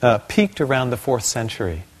Chittamatrans peaked around the 4th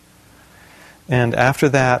century. And after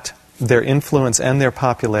that, their influence and their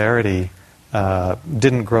popularity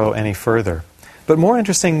didn't grow any further. But more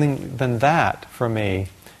interesting than that for me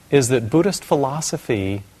is that Buddhist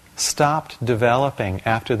philosophy stopped developing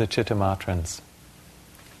after the Chittamatrans.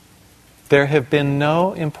 There have been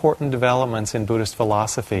no important developments in Buddhist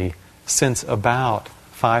philosophy since about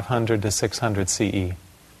 500 to 600 CE.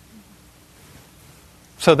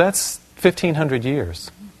 So that's 1,500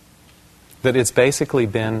 years that it's basically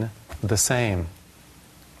been the same.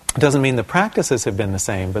 It doesn't mean the practices have been the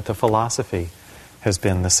same, but the philosophy has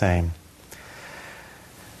been the same.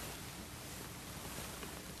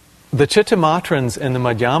 The Chittamatrans and the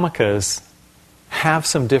Madhyamakas have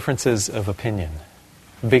some differences of opinion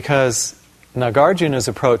because Nagarjuna's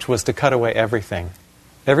approach was to cut away everything.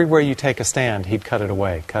 Everywhere you take a stand, he'd cut it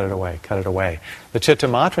away, cut it away, cut it away. The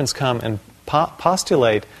Chittamatrans come and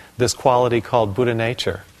postulate this quality called Buddha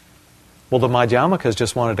nature. Well, the Madhyamakas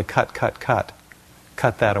just wanted to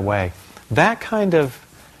cut that away. That kind of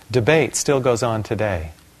debate still goes on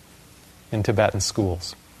today in Tibetan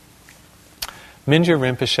schools. Mingyur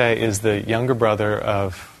Rinpoche is the younger brother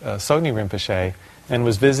of Sogni Rinpoche and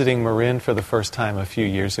was visiting Marin for the first time a few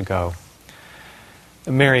years ago.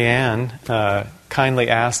 Marianne kindly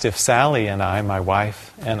asked if Sally and I, my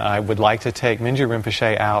wife, and I would like to take Mingyur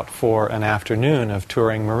Rinpoche out for an afternoon of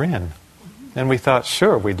touring Marin. And we thought,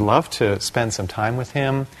 sure, we'd love to spend some time with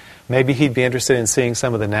him. Maybe he'd be interested in seeing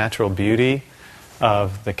some of the natural beauty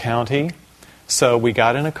of the county. So we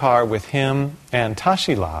got in a car with him and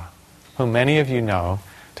Tashila, whom many of you know.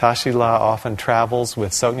 Tashila often travels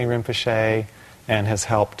with Sogni Rinpoche and has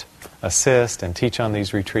helped assist and teach on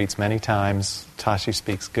these retreats many times. Tashi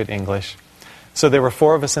speaks good English. So there were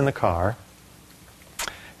 4 of us in the car.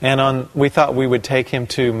 And we thought we would take him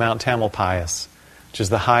to Mount Tamalpais, which is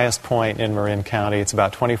the highest point in Marin County. It's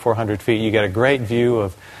about 2,400 feet. You get a great view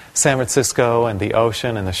of San Francisco and the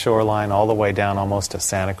ocean and the shoreline all the way down almost to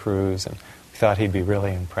Santa Cruz. And we thought he'd be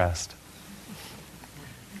really impressed.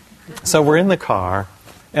 So we're in the car,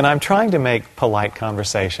 and I'm trying to make polite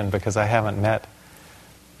conversation because I haven't met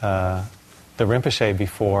the Rinpoche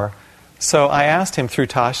before. So I asked him through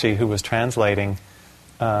Tashi, who was translating,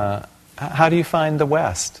 how do you find the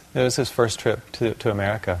West? It was his first trip to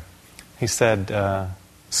America. He said,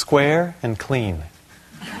 square and clean.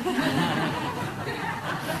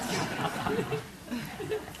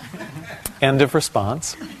 End of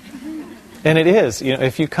response. And it is. You know,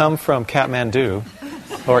 if you come from Kathmandu,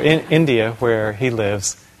 or in India, where he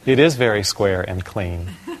lives, it is very square and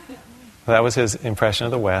clean. That was his impression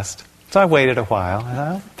of the West. So I waited a while. I thought,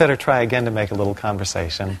 I'll better try again to make a little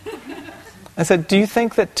conversation. I said, do you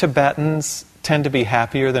think that Tibetans tend to be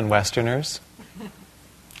happier than Westerners?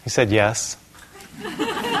 He said, yes.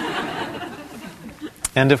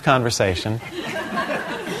 End of conversation.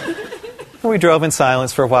 We drove in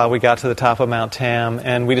silence for a while. We got to the top of Mount Tam,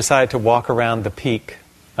 and we decided to walk around the peak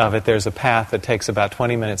of it. There's a path that takes about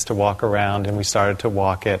 20 minutes to walk around, and we started to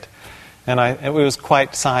walk it. And it was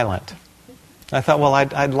quite silent. I thought, well,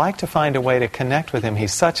 I'd like to find a way to connect with him.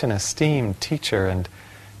 He's such an esteemed teacher and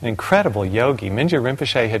an incredible yogi. Mingyur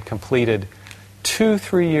Rinpoche had completed 2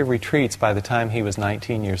 3-year retreats by the time he was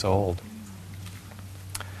 19 years old.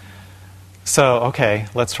 So, okay,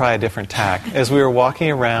 let's try a different tack. As we were walking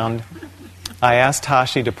around, I asked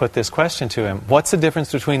Tashi to put this question to him. What's the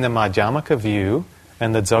difference between the Madhyamaka view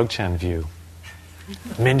and the Dzogchen view?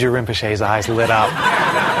 Mingyur Rinpoche's eyes lit up.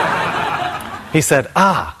 He said,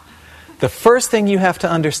 the first thing you have to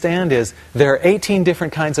understand is there are 18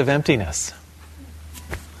 different kinds of emptiness.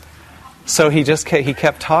 So he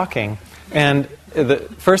kept talking, and the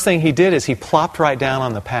first thing he did is he plopped right down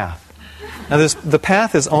on the path. Now the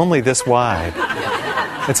path is only this wide.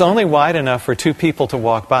 It's only wide enough for 2 people to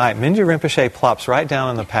walk by. Mingyur Rinpoche plops right down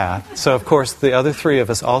on the path. So of course the other 3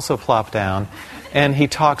 of us also plop down, and he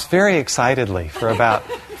talks very excitedly for about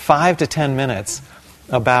 5 to 10 minutes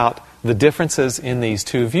about the differences in these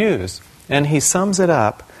 2 views. And he sums it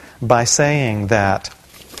up by saying that,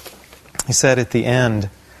 he said at the end,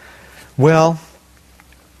 well,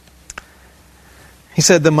 he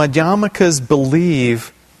said the Madhyamakas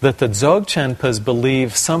believe that the Dzogchenpas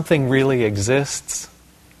believe something really exists,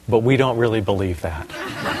 but we don't really believe that.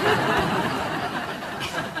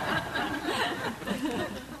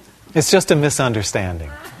 It's just a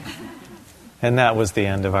misunderstanding. And that was the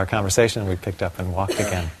end of our conversation. We picked up and walked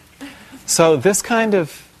again. So this kind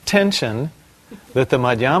of tension that the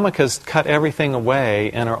Madhyamakas cut everything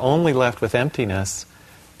away and are only left with emptiness,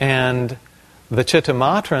 and the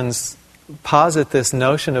Chittamatrans posit this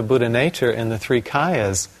notion of Buddha nature in the 3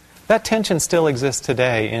 kayas, that tension still exists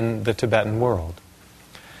today in the Tibetan world.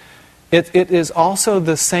 It is also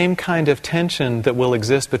the same kind of tension that will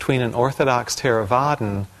exist between an Orthodox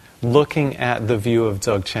Theravadan looking at the view of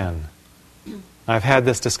Dzogchen. I've had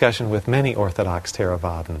this discussion with many Orthodox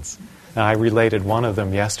Theravadins. And I related one of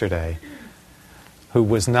them yesterday who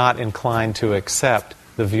was not inclined to accept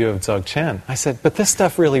the view of Dzogchen. I said, but this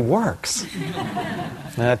stuff really works.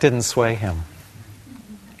 And that didn't sway him.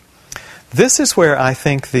 This is where I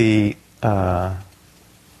think the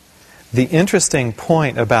interesting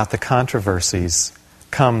point about the controversies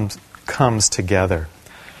comes together.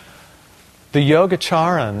 The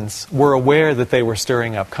Yogacarans were aware that they were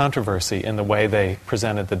stirring up controversy in the way they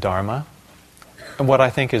presented the Dharma. And what I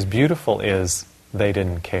think is beautiful is they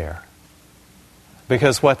didn't care.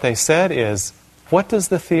 Because what they said is, what does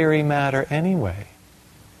the theory matter anyway?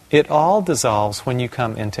 It all dissolves when you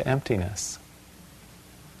come into emptiness.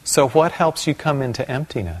 So what helps you come into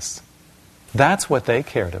emptiness? That's what they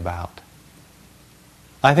cared about.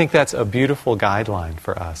 I think that's a beautiful guideline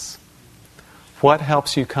for us. What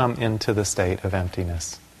helps you come into the state of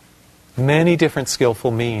emptiness? Many different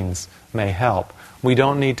skillful means may help. We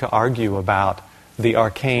don't need to argue about the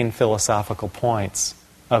arcane philosophical points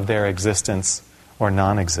of their existence or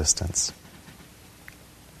non-existence.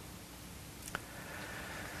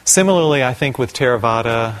 Similarly, I think with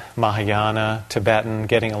Theravada, Mahayana, Tibetan,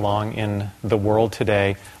 getting along in the world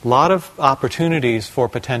today, a lot of opportunities for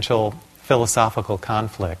potential philosophical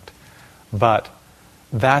conflict. But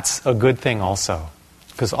that's a good thing also,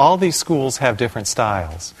 because all these schools have different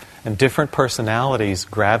styles, and different personalities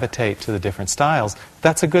gravitate to the different styles.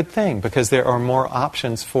 That's a good thing, because there are more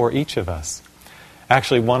options for each of us.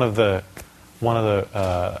 Actually, one of the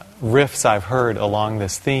riffs I've heard along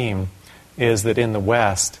this theme is that in the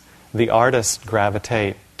West, the artists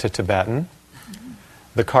gravitate to Tibetan,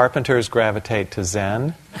 the carpenters gravitate to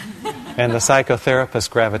Zen, and the psychotherapists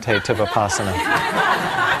gravitate to Vipassana.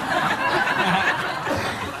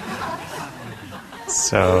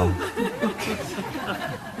 So,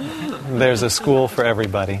 there's a school for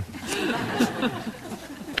everybody.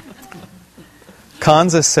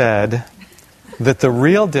 Kanza said that the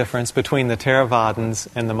real difference between the Theravadins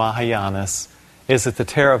and the Mahayanas is that the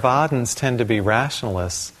Theravadins tend to be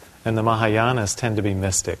rationalists and the Mahayanas tend to be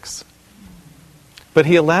mystics. But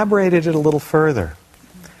he elaborated it a little further.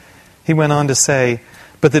 He went on to say,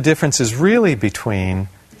 but the difference is really between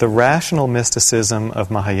the rational mysticism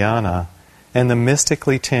of Mahayana and the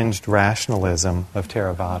mystically tinged rationalism of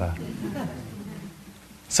Theravada.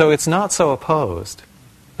 So it's not so opposed.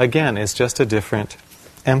 again, is just a different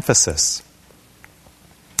emphasis.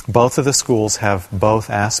 Both of the schools have both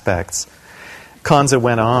aspects. Kanza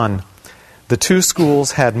went on, the two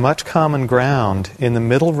schools had much common ground in the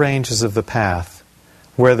middle ranges of the path,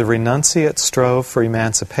 where the renunciate strove for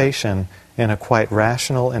emancipation in a quite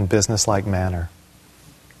rational and businesslike manner.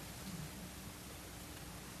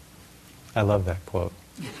 I love that quote.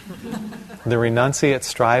 The renunciate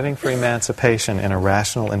striving for emancipation in a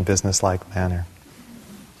rational and businesslike manner.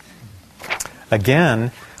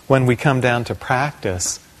 Again, when we come down to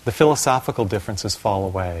practice, the philosophical differences fall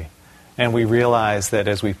away. And we realize that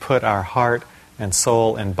as we put our heart and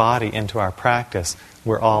soul and body into our practice,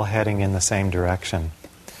 we're all heading in the same direction.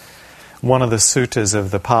 One of the suttas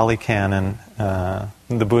of the Pali Canon,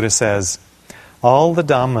 the Buddha says, all the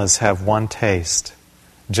Dhammas have one taste.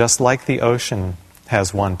 Just like the ocean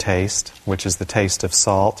has one taste, which is the taste of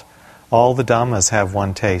salt, all the Dhammas have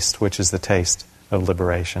one taste, which is the taste of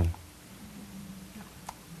liberation.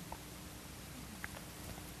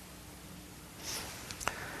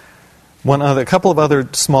 A couple of other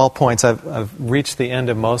small points. I've reached the end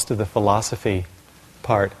of most of the philosophy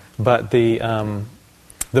part, but the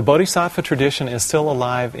Bodhisattva tradition is still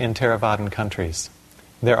alive in Theravadan countries.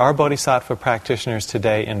 There are Bodhisattva practitioners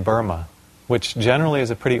today in Burma, which generally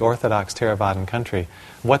is a pretty orthodox Theravadan country.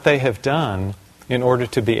 What they have done in order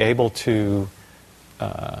to be able to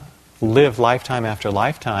live lifetime after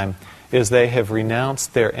lifetime is they have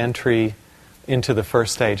renounced their entry into the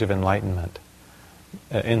first stage of enlightenment.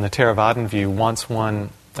 In the Theravadan view, once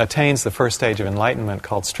one attains the first stage of enlightenment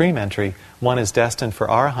called stream entry, one is destined for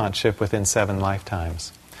arahantship within 7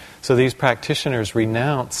 lifetimes. So these practitioners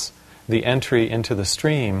renounce the entry into the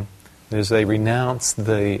stream, as they renounce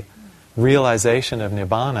the realization of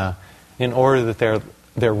nibbana in order that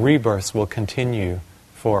their rebirths will continue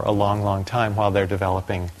for a long, long time while they're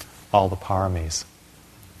developing all the paramis.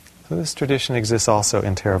 So this tradition exists also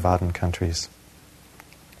in Theravadan countries.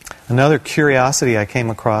 Another curiosity I came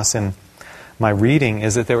across in my reading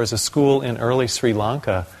is that there was a school in early Sri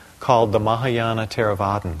Lanka called the Mahayana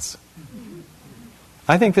Theravadins.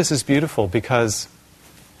 I think this is beautiful because,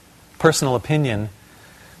 personal opinion,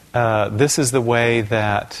 this is the way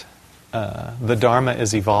that the Dharma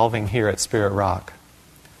is evolving here at Spirit Rock.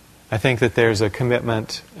 I think that there's a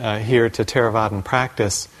commitment here to Theravadan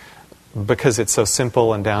practice because it's so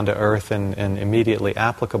simple and down to earth and immediately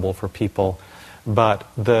applicable for people. But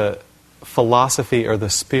the philosophy or the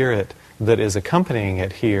spirit that is accompanying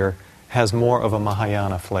it here has more of a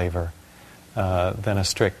Mahayana flavor than a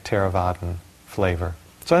strict Theravadan flavor.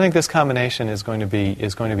 So I think this combination is going to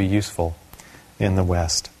be useful in the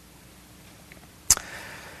West.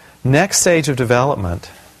 Next stage of development.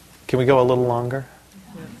 Can we go a little longer?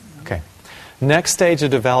 Okay. Next stage of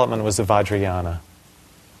development was the Vajrayana.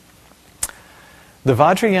 The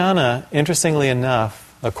Vajrayana, interestingly enough,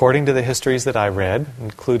 according to the histories that I read,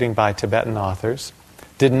 including by Tibetan authors,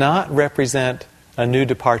 did not represent a new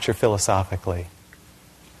departure philosophically.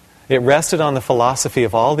 It rested on the philosophy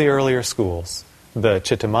of all the earlier schools, the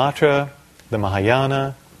Chittamatra, the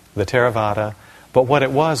Mahayana, the Theravada, but what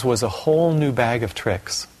it was a whole new bag of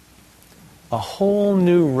tricks, a whole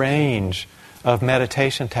new range of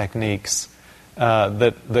meditation techniques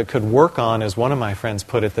that could work on, as one of my friends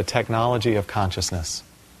put it, the technology of consciousness.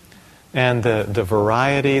 And the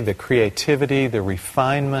variety, the creativity, the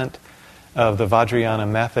refinement of the Vajrayana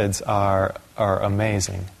methods are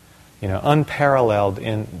amazing. Unparalleled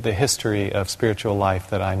in the history of spiritual life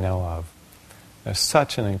that I know of. There's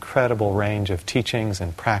such an incredible range of teachings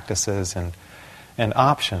and practices and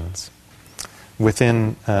options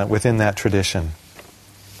within that tradition.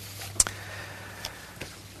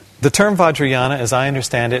 The term Vajrayana, as I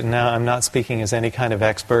understand it, and now I'm not speaking as any kind of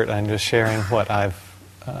expert, I'm just sharing what I've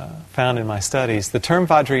found in my studies, the term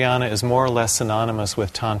Vajrayana is more or less synonymous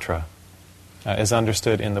with Tantra, as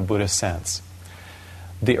understood in the Buddhist sense.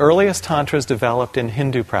 The earliest Tantras developed in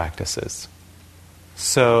Hindu practices.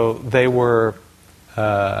 So they were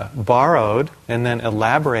borrowed and then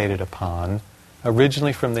elaborated upon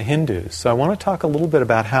originally from the Hindus. So I want to talk a little bit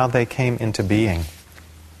about how they came into being.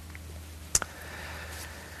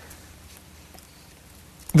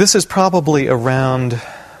 This is probably around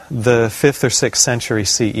the 5th or 6th century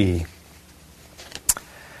CE.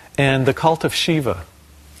 And the cult of Shiva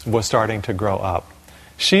was starting to grow up.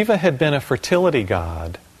 Shiva had been a fertility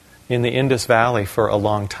god in the Indus Valley for a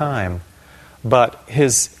long time, but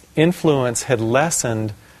his influence had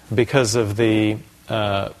lessened because of the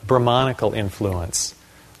Brahmanical influence,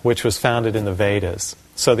 which was founded in the Vedas.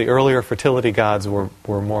 So the earlier fertility gods were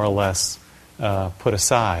more or less put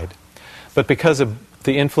aside. But because of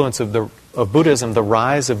the influence of Buddhism, the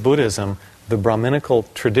rise of Buddhism, the Brahminical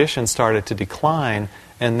tradition started to decline,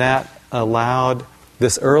 and that allowed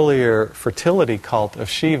this earlier fertility cult of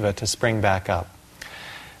Shiva to spring back up.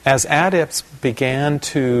 As adepts began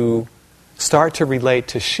to start to relate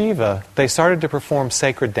to Shiva, they started to perform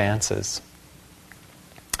sacred dances.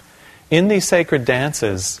 In these sacred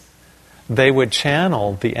dances, they would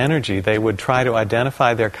channel the energy, they would try to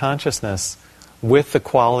identify their consciousness with the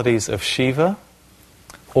qualities of Shiva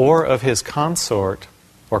or of his consort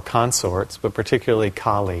or consorts, but particularly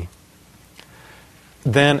Kali.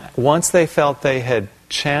 Then, once they felt they had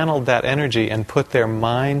channeled that energy and put their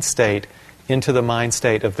mind state into the mind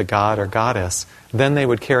state of the god or goddess, then they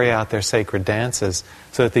would carry out their sacred dances,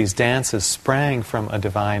 so that these dances sprang from a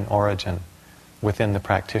divine origin within the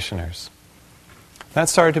practitioners. That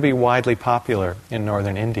started to be widely popular in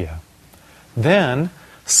northern India. Then,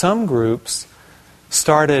 some groups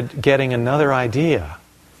started getting another idea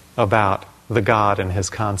about the god and his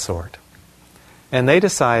consort. And they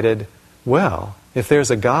decided, well, if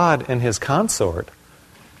there's a god and his consort,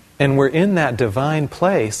 and we're in that divine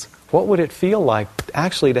place, what would it feel like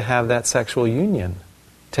actually to have that sexual union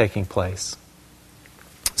taking place?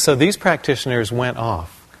 So these practitioners went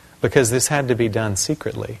off, because this had to be done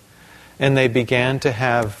secretly. And they began to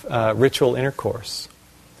have ritual intercourse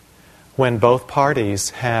when both parties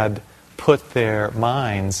had put their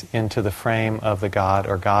minds into the frame of the god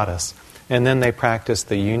or goddess. And then they practiced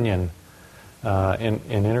the union in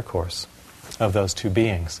intercourse of those two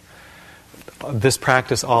beings. This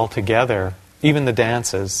practice altogether, even the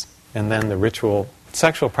dances and then the ritual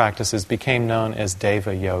sexual practices, became known as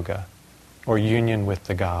Deva Yoga, or union with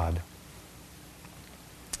the god.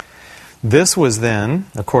 This was then,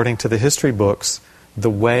 according to the history books, the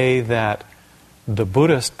way that the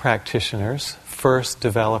Buddhist practitioners first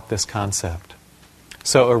developed this concept.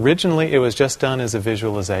 So originally it was just done as a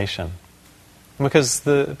visualization, because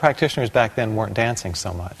the practitioners back then weren't dancing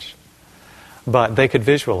so much. But they could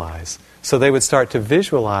visualize. So they would start to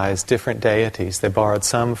visualize different deities. They borrowed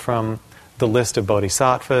some from the list of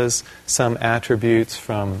bodhisattvas, some attributes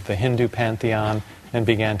from the Hindu pantheon, and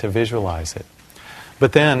began to visualize it.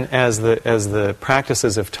 But then, as the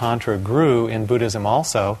practices of Tantra grew in Buddhism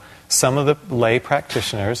also, some of the lay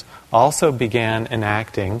practitioners also began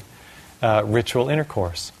enacting ritual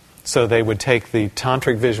intercourse. So they would take the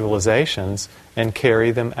tantric visualizations and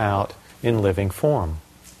carry them out in living form.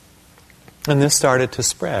 And this started to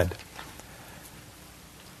spread.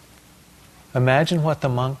 Imagine what the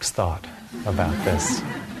monks thought about this.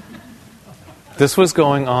 This was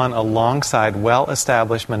going on alongside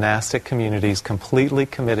well-established monastic communities completely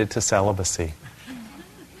committed to celibacy.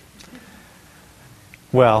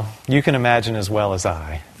 Well, you can imagine as well as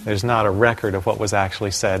I. There's not a record of what was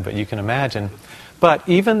actually said, but you can imagine. But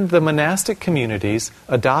even the monastic communities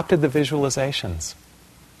adopted the visualizations.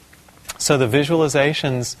 So the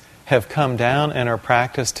visualizations have come down and are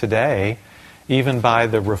practiced today, even by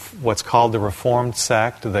what's called the Reformed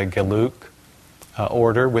sect, the Geluk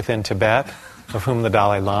order within Tibet, of whom the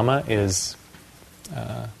Dalai Lama is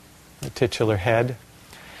the titular head.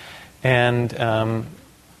 And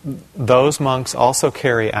those monks also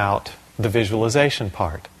carry out the visualization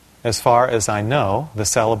part. As far as I know, the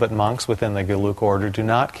celibate monks within the Geluk order do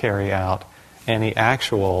not carry out any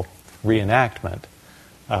actual reenactment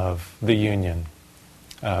of the union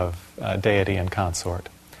of deity and consort.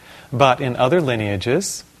 But in other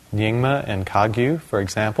lineages, Nyingma and Kagyu, for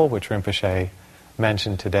example, which Rinpoche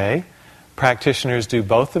mentioned today, practitioners do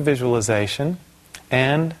both the visualization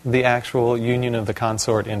and the actual union of the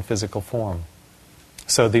consort in physical form.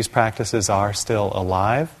 So these practices are still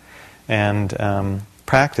alive and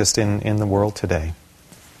practiced in the world today.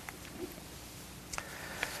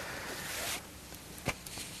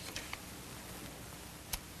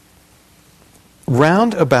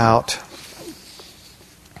 Round about,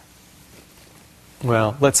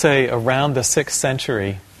 well, let's say around the 6th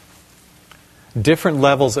century, different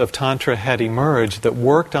levels of Tantra had emerged that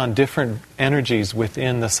worked on different energies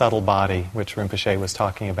within the subtle body, which Rinpoche was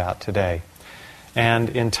talking about today. And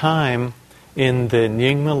in time, in the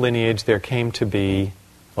Nyingma lineage, there came to be,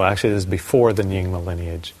 well, actually this is before the Nyingma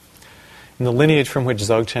lineage. In the lineage from which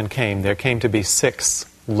Dzogchen came, there came to be 6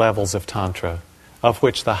 levels of Tantra, of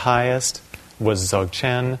which the highest was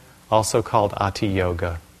Dzogchen, also called Ati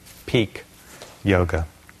Yoga, peak yoga.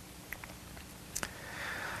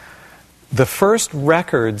 The first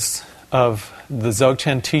records of the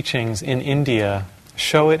Dzogchen teachings in India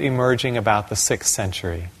show it emerging about the 6th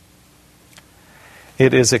century.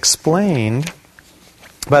 It is explained,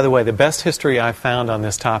 by the way, the best history I've found on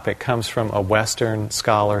this topic comes from a Western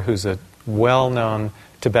scholar who's a well-known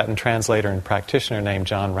Tibetan translator and practitioner named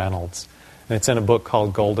John Reynolds. And it's in a book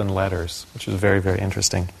called Golden Letters, which is very, very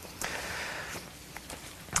interesting.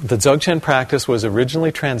 The Dzogchen practice was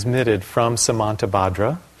originally transmitted from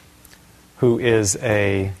Samantabhadra, who is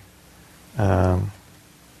I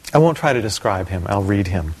won't try to describe him, I'll read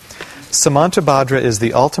him. Samantabhadra is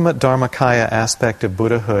the ultimate Dharmakaya aspect of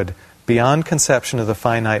Buddhahood, beyond conception of the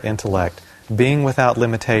finite intellect, being without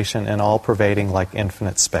limitation and all-pervading like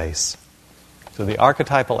infinite space. So the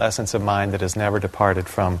archetypal essence of mind that has never departed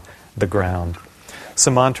from the ground.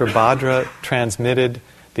 Samantabhadra transmitted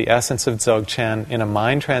the essence of Dzogchen in a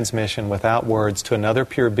mind transmission without words to another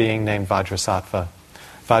pure being named Vajrasattva.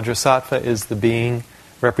 Vajrasattva is the being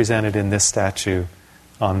represented in this statue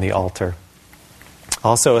on the altar.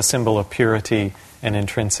 Also a symbol of purity and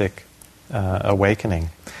intrinsic awakening.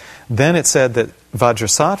 Then it said that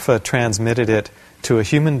Vajrasattva transmitted it to a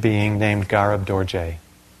human being named Garab Dorje.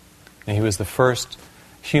 And he was the first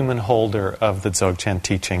human holder of the Dzogchen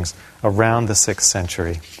teachings around the 6th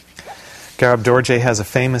century. Garab Dorje has a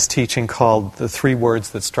famous teaching called the 3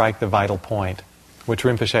 words that strike the vital point, which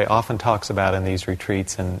Rinpoche often talks about in these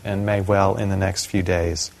retreats and may well in the next few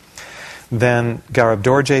days. Then Garab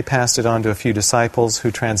Dorje passed it on to a few disciples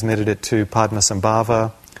who transmitted it to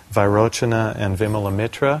Padmasambhava, Vairochana, and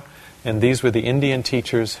Vimalamitra. And these were the Indian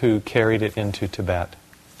teachers who carried it into Tibet.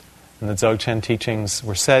 And the Dzogchen teachings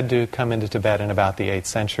were said to come into Tibet in about the 8th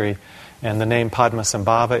century. And the name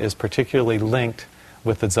Padmasambhava is particularly linked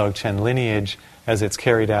with the Dzogchen lineage as it's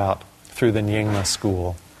carried out through the Nyingma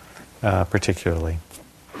school, particularly.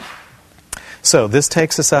 So this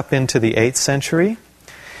takes us up into the 8th century.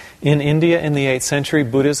 In India in the 8th century,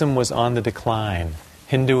 Buddhism was on the decline.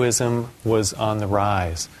 Hinduism was on the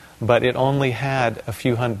rise. But Buddhism only had a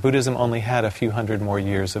few hundred more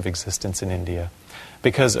years of existence in India.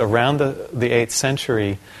 Because around the 8th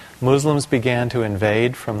century, Muslims began to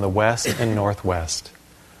invade from the west and northwest.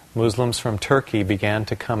 Muslims from Turkey began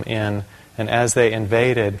to come in, and as they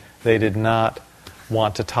invaded, they did not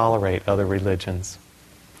want to tolerate other religions.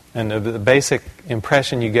 And the basic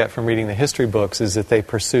impression you get from reading the history books is that they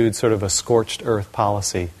pursued sort of a scorched earth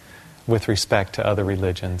policy with respect to other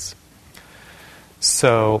religions.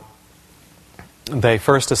 So the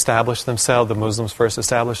Muslims first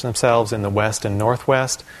established themselves in the west and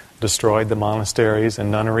northwest, destroyed the monasteries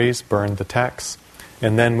and nunneries, burned the texts,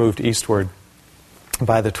 and then moved eastward.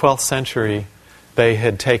 By the 12th century, they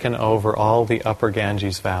had taken over all the upper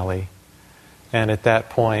Ganges Valley. And at that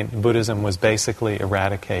point, Buddhism was basically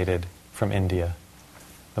eradicated from India.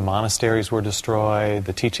 The monasteries were destroyed,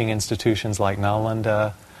 the teaching institutions like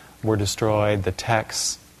Nalanda were destroyed, the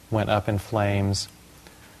texts went up in flames.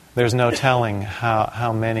 There's no telling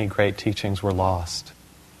how many great teachings were lost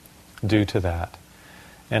due to that.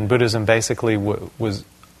 And Buddhism basically was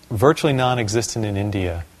virtually non-existent in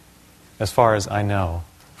India, as far as I know,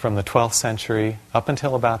 from the 12th century up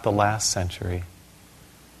until about the last century,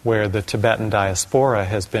 where the Tibetan diaspora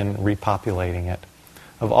has been repopulating it.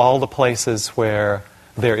 Of all the places where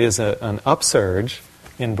there is an upsurge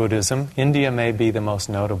in Buddhism, India may be the most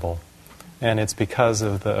notable. And it's because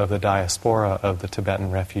of the diaspora of the Tibetan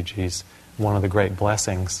refugees, one of the great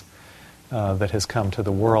blessings that has come to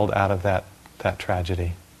the world out of that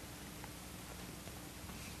tragedy.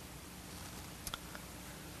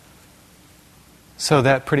 So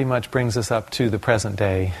that pretty much brings us up to the present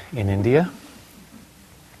day in India.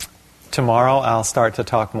 Tomorrow I'll start to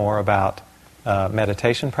talk more about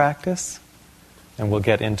meditation practice, and we'll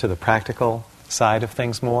get into the practical side of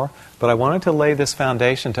things more. But I wanted to lay this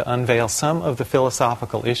foundation to unveil some of the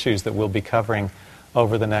philosophical issues that we'll be covering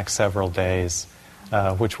over the next several days,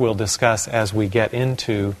 which we'll discuss as we get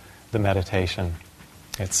into the meditation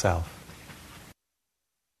itself.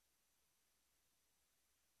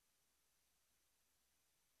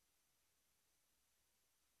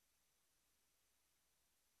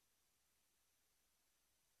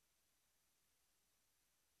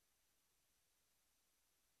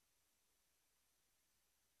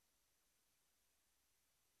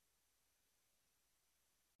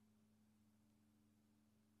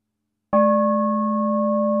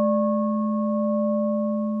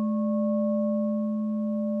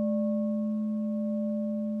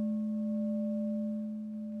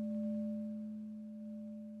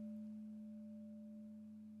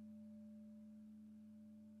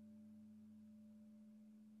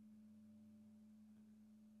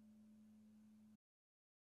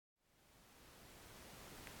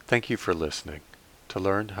 Thank you for listening. To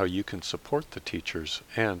learn how you can support the teachers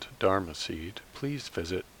and Dharma Seed, please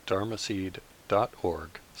visit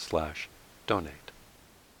dharmaseed.org/donate.